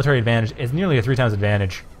the military advantage, it's nearly a 3 times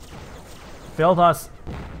advantage. Fealthas,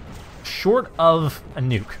 short of a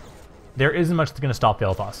nuke, there isn't much that's going to stop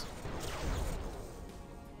Fealthas.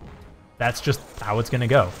 That's just how it's going to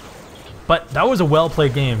go. But that was a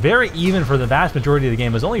well-played game. Very even for the vast majority of the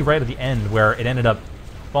game. It was only right at the end where it ended up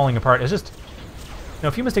falling apart. It's just, you know,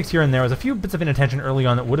 a few mistakes here and there. There was a few bits of inattention early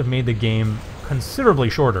on that would have made the game considerably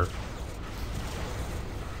shorter.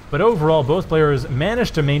 But overall, both players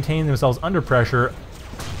managed to maintain themselves under pressure,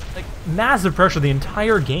 like massive pressure the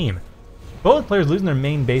entire game. Both players losing their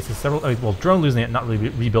main bases several, well, Drone losing it, not really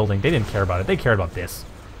rebuilding. They didn't care about it. They cared about this.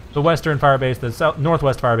 The western firebase, the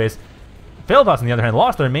northwest firebase. Fealthas, on the other hand,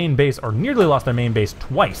 lost their main base, or nearly lost their main base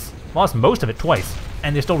twice. Lost most of it twice,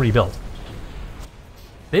 and they still rebuilt.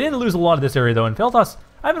 They didn't lose a lot of this area, though, and Fealthas,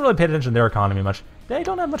 I haven't really paid attention to their economy much. They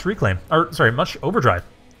don't have much reclaim, or, sorry, much overdrive.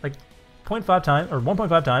 Like, 0.5 times, or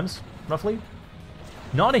 1.5 times, roughly.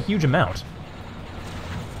 Not a huge amount.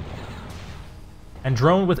 And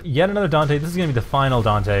Drone with yet another Dante. This is going to be the final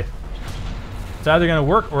Dante. It's either going to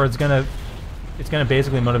work, or it's going to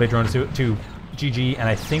basically motivate Drone to GG, and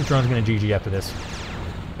I think Drone's going to GG after this.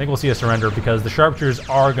 I think we'll see a surrender, because the Sharpshooters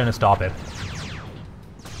are going to stop it.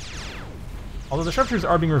 Although the Sharpshooters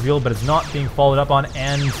are being revealed, but it's not being followed up on,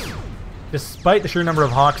 and despite the sheer number of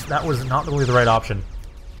Hawks, that was not really the right option.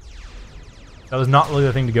 That was not really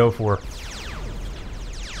the thing to go for.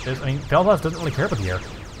 I mean, Fealthas doesn't really care about the air.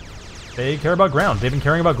 They care about ground. They've been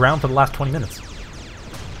caring about ground for the last 20 minutes.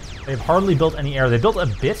 They've hardly built any air. They've built a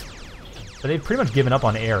bit, but they've pretty much given up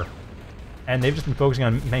on air. And they've just been focusing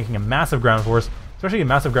on making a massive ground force, especially a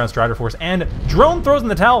massive ground strider force. And drone throws in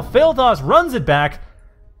the towel. Fealthas runs it back.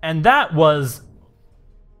 And that was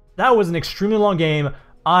an extremely long game.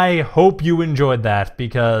 I hope you enjoyed that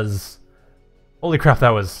because holy crap, that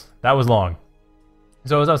was long.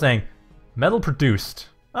 So as I was saying, metal produced.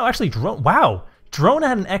 Oh, actually, drone. Wow, drone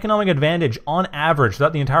had an economic advantage on average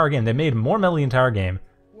throughout the entire game. They made more metal the entire game.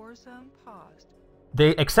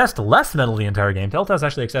 They accessed less metal the entire game. Fealthas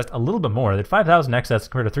actually accessed a little bit more. They had 5,000 excess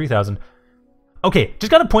compared to 3,000. Okay, just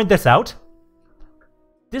gotta point this out.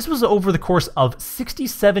 This was over the course of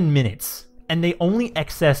 67 minutes, and they only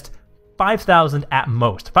accessed 5,000 at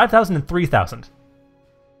most. 5,000 and 3,000.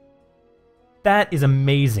 That is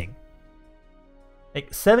amazing.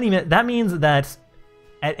 Like 70 minutes, that means that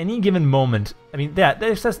at any given moment, I mean,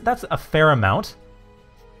 that's a fair amount.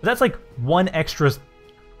 But that's like one extra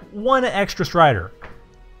strider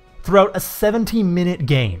throughout a 70-minute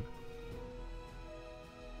game.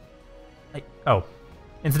 Like, oh,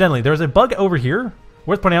 incidentally, there's a bug over here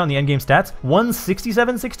worth pointing out in the endgame stats.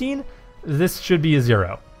 167.16. This should be a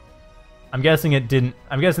 0. I'm guessing it didn't.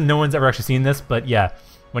 I'm guessing no one's ever actually seen this, but yeah,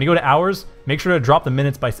 when you go to hours, make sure to drop the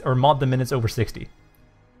minutes by or mod the minutes over 60.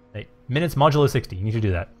 Like, minutes modulo 60. You need to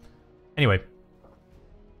do that. Anyway,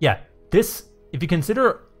 yeah, this, if you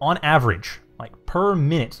consider on average, like per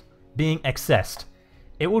minute being accessed,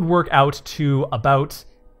 it would work out to about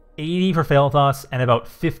 80 for Fealthas and about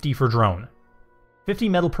 50 for drone. 50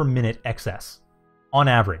 metal per minute excess on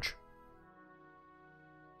average.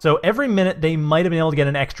 So every minute they might have been able to get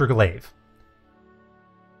an extra glaive.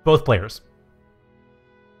 Both players.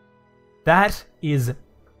 That is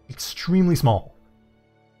extremely small.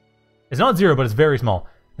 It's not 0, but it's very small.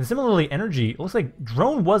 And similarly, energy, it looks like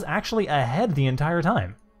drone was actually ahead the entire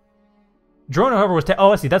time. Drone, however, was...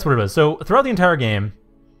 oh, I see, that's what it was. So throughout the entire game,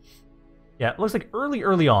 yeah, it looks like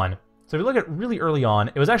early on. So if you look at really early on,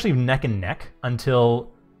 it was actually neck and neck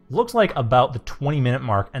until, looks like about the 20-minute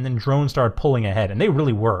mark, and then drone started pulling ahead, and they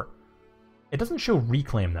really were. It doesn't show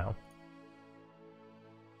reclaim, though.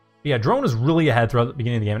 But yeah, drone was really ahead throughout the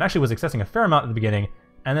beginning of the game, and actually was accessing a fair amount at the beginning,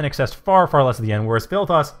 and then accessed far, far less at the end, whereas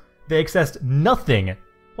Fealthas, they accessed nothing.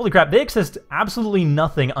 Holy crap, they accessed absolutely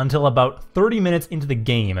nothing until about 30 minutes into the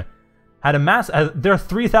game. Had their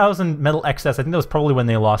 3,000 metal excess. I think that was probably when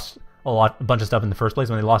they lost a bunch of stuff in the first place,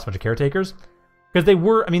 when they lost a bunch of caretakers. Because they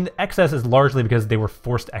were, I mean, the excess is largely because they were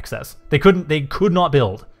forced excess. They could not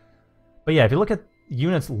build. But yeah, if you look at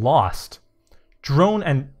units lost, drone,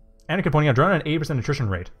 and Annika pointing out, drone had an 80% attrition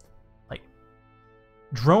rate. Like,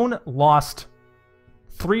 drone lost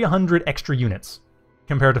 300 extra units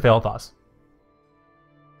compared to Fealthas.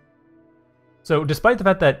 So despite the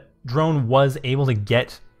fact that drone was able to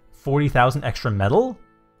get 40,000 extra metal,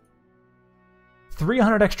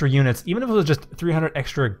 300 extra units, even if it was just 300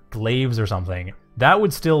 extra glaives or something, that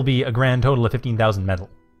would still be a grand total of 15,000 metal.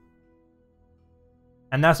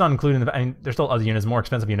 And that's not including I mean, there's still other units, more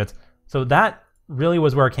expensive units. So that really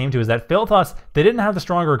was where it came to, is that Fealthas, they didn't have the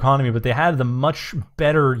stronger economy, but they had the much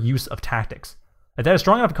better use of tactics. Like, they had a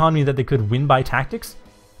strong enough economy that they could win by tactics,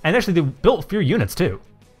 and actually they built fewer units too.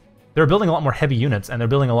 They were building a lot more heavy units, and they're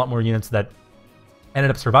building a lot more units that ended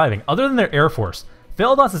up surviving. Other than their air force,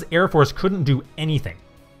 Fealthas' air force couldn't do anything.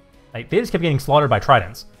 Like, they just kept getting slaughtered by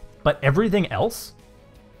tridents. But everything else,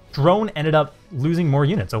 drone ended up losing more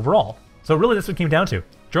units overall. So really that's what it came down to.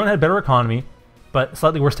 Drone had better economy, but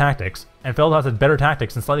slightly worse tactics, and Fealthas had better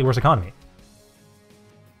tactics and slightly worse economy.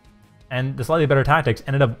 And the slightly better tactics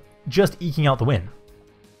ended up just eking out the win.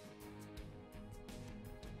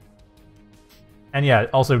 And yeah,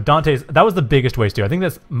 also Dante's, that was the biggest waste too. I think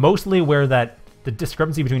that's mostly where the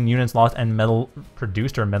discrepancy between units lost and metal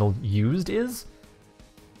produced or metal used is.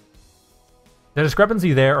 The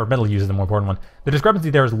discrepancy there, or metal used is the more important one. The discrepancy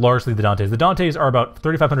there is largely the Dantes. The Dantes are about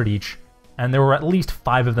 3,500 each, and there were at least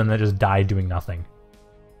 5 of them that just died doing nothing.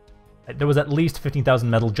 There was at least 15,000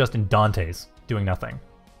 metal just in Dantes doing nothing.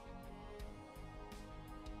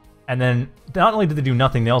 And then, not only did they do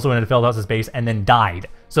nothing, they also went into Fealthas' base and then died.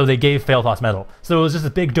 So they gave Fealthas metal. So it was just a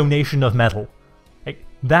big donation of metal. Like,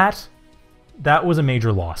 that was a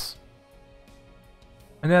major loss.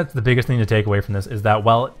 And that's the biggest thing to take away from this, is that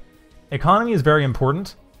while economy is very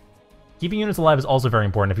important, keeping units alive is also very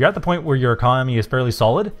important. If you're at the point where your economy is fairly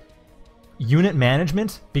solid, unit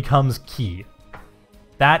management becomes key.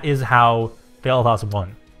 That is how Fealthas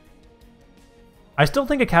won. I still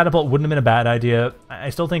think a catapult wouldn't have been a bad idea. I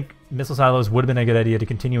still think missile silos would have been a good idea to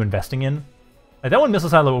continue investing in. Like that one missile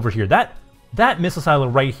silo over here, that That missile silo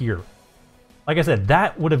right here, like I said,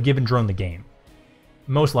 that would have given Drone the game.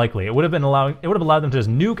 Most likely. It would have allowed them to just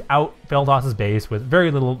nuke out Fealthas' base with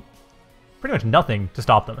very little, pretty much nothing to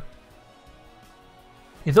stop them.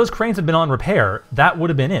 If those cranes had been on repair, that would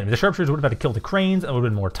have been it. The sharpshooters would have had to kill the cranes, it would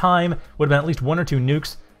have been more time, would have been at least 1 or 2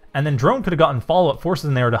 nukes, and then Drone could have gotten follow-up forces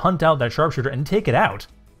in there to hunt out that sharpshooter and take it out.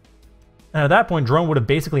 And at that point, Drone would have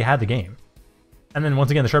basically had the game. And then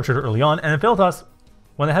once again, the sharpshooter early on, and then Fealthas,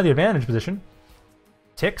 when they had the advantage position,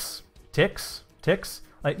 ticks.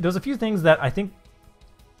 Like, there's a few things that I think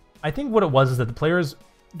what it was is that the players,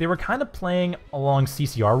 they were kind of playing along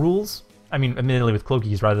CCR rules. I mean, admittedly with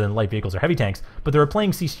Cloakies rather than light vehicles or heavy tanks, but they were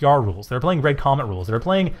playing CCR rules. They were playing Red Comet rules. They were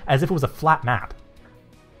playing as if it was a flat map.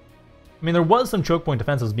 I mean, there was some choke point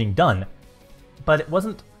defense that was being done, but it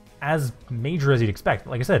wasn't as major as you'd expect.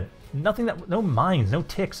 Like I said, no mines, no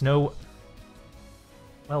ticks, no,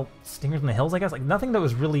 well, stingers in the hills, I guess. Like, nothing that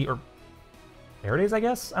was really, or Faradays, I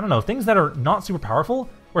guess? I don't know, things that are not super powerful,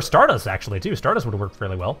 or Stardust, actually, too. Stardust would have worked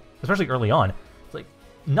fairly well, especially early on. It's like,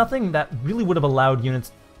 nothing that really would have allowed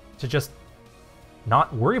units to just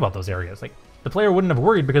not worry about those areas. Like, the player wouldn't have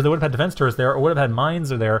worried because they would have had defense turrets there, or would have had mines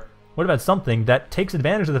there, would have had something that takes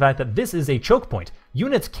advantage of the fact that this is a choke point.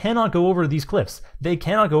 Units cannot go over these cliffs. They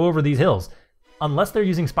cannot go over these hills. Unless they're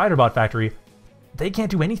using Spiderbot Factory, they can't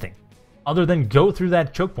do anything other than go through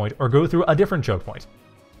that choke point or go through a different choke point.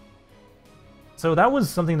 So that was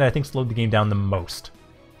something that I think slowed the game down the most,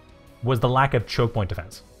 was the lack of choke point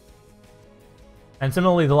defense. And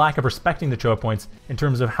similarly, the lack of respecting the choke points in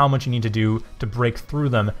terms of how much you need to do to break through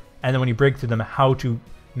them, and then when you break through them, how to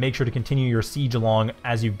make sure to continue your siege along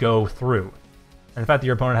as you go through. And the fact that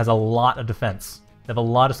your opponent has a lot of defense. They have a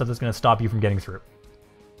lot of stuff that's going to stop you from getting through.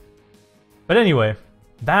 But anyway,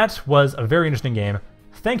 that was a very interesting game.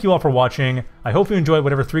 Thank you all for watching. I hope you enjoyed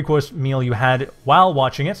whatever 3-course meal you had while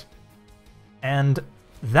watching it. And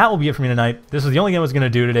that will be it for me tonight. This is the only game I was going to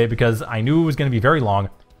do today because I knew it was going to be very long.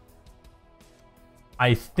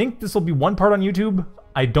 I think this will be 1 part on YouTube.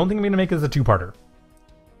 I don't think I'm going to make this a 2-parter.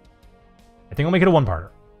 I think I'll make it a 1-parter.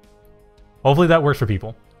 Hopefully that works for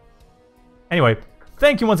people. Anyway,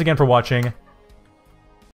 thank you once again for watching.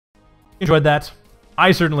 Enjoyed that.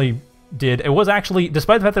 I certainly did. It was actually,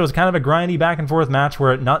 despite the fact that it was kind of a grindy back and forth match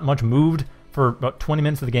where not much moved for about 20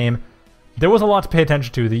 minutes of the game, there was a lot to pay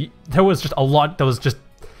attention to. There was just a lot that was just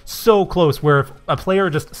so close where if a player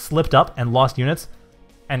just slipped up and lost units,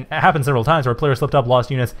 and it happened several times where a player slipped up, lost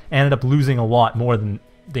units, and ended up losing a lot more than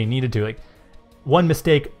they needed to. Like, one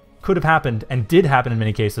mistake could have happened, and did happen in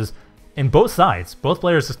many cases, in both sides. Both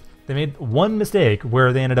players, they made one mistake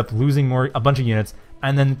where they ended up losing a bunch of units,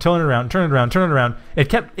 and then turn it around. It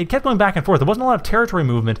kept going back and forth. There wasn't a lot of territory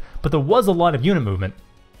movement, but there was a lot of unit movement.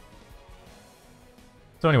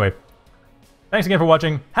 So anyway, thanks again for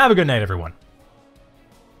watching. Have a good night, everyone.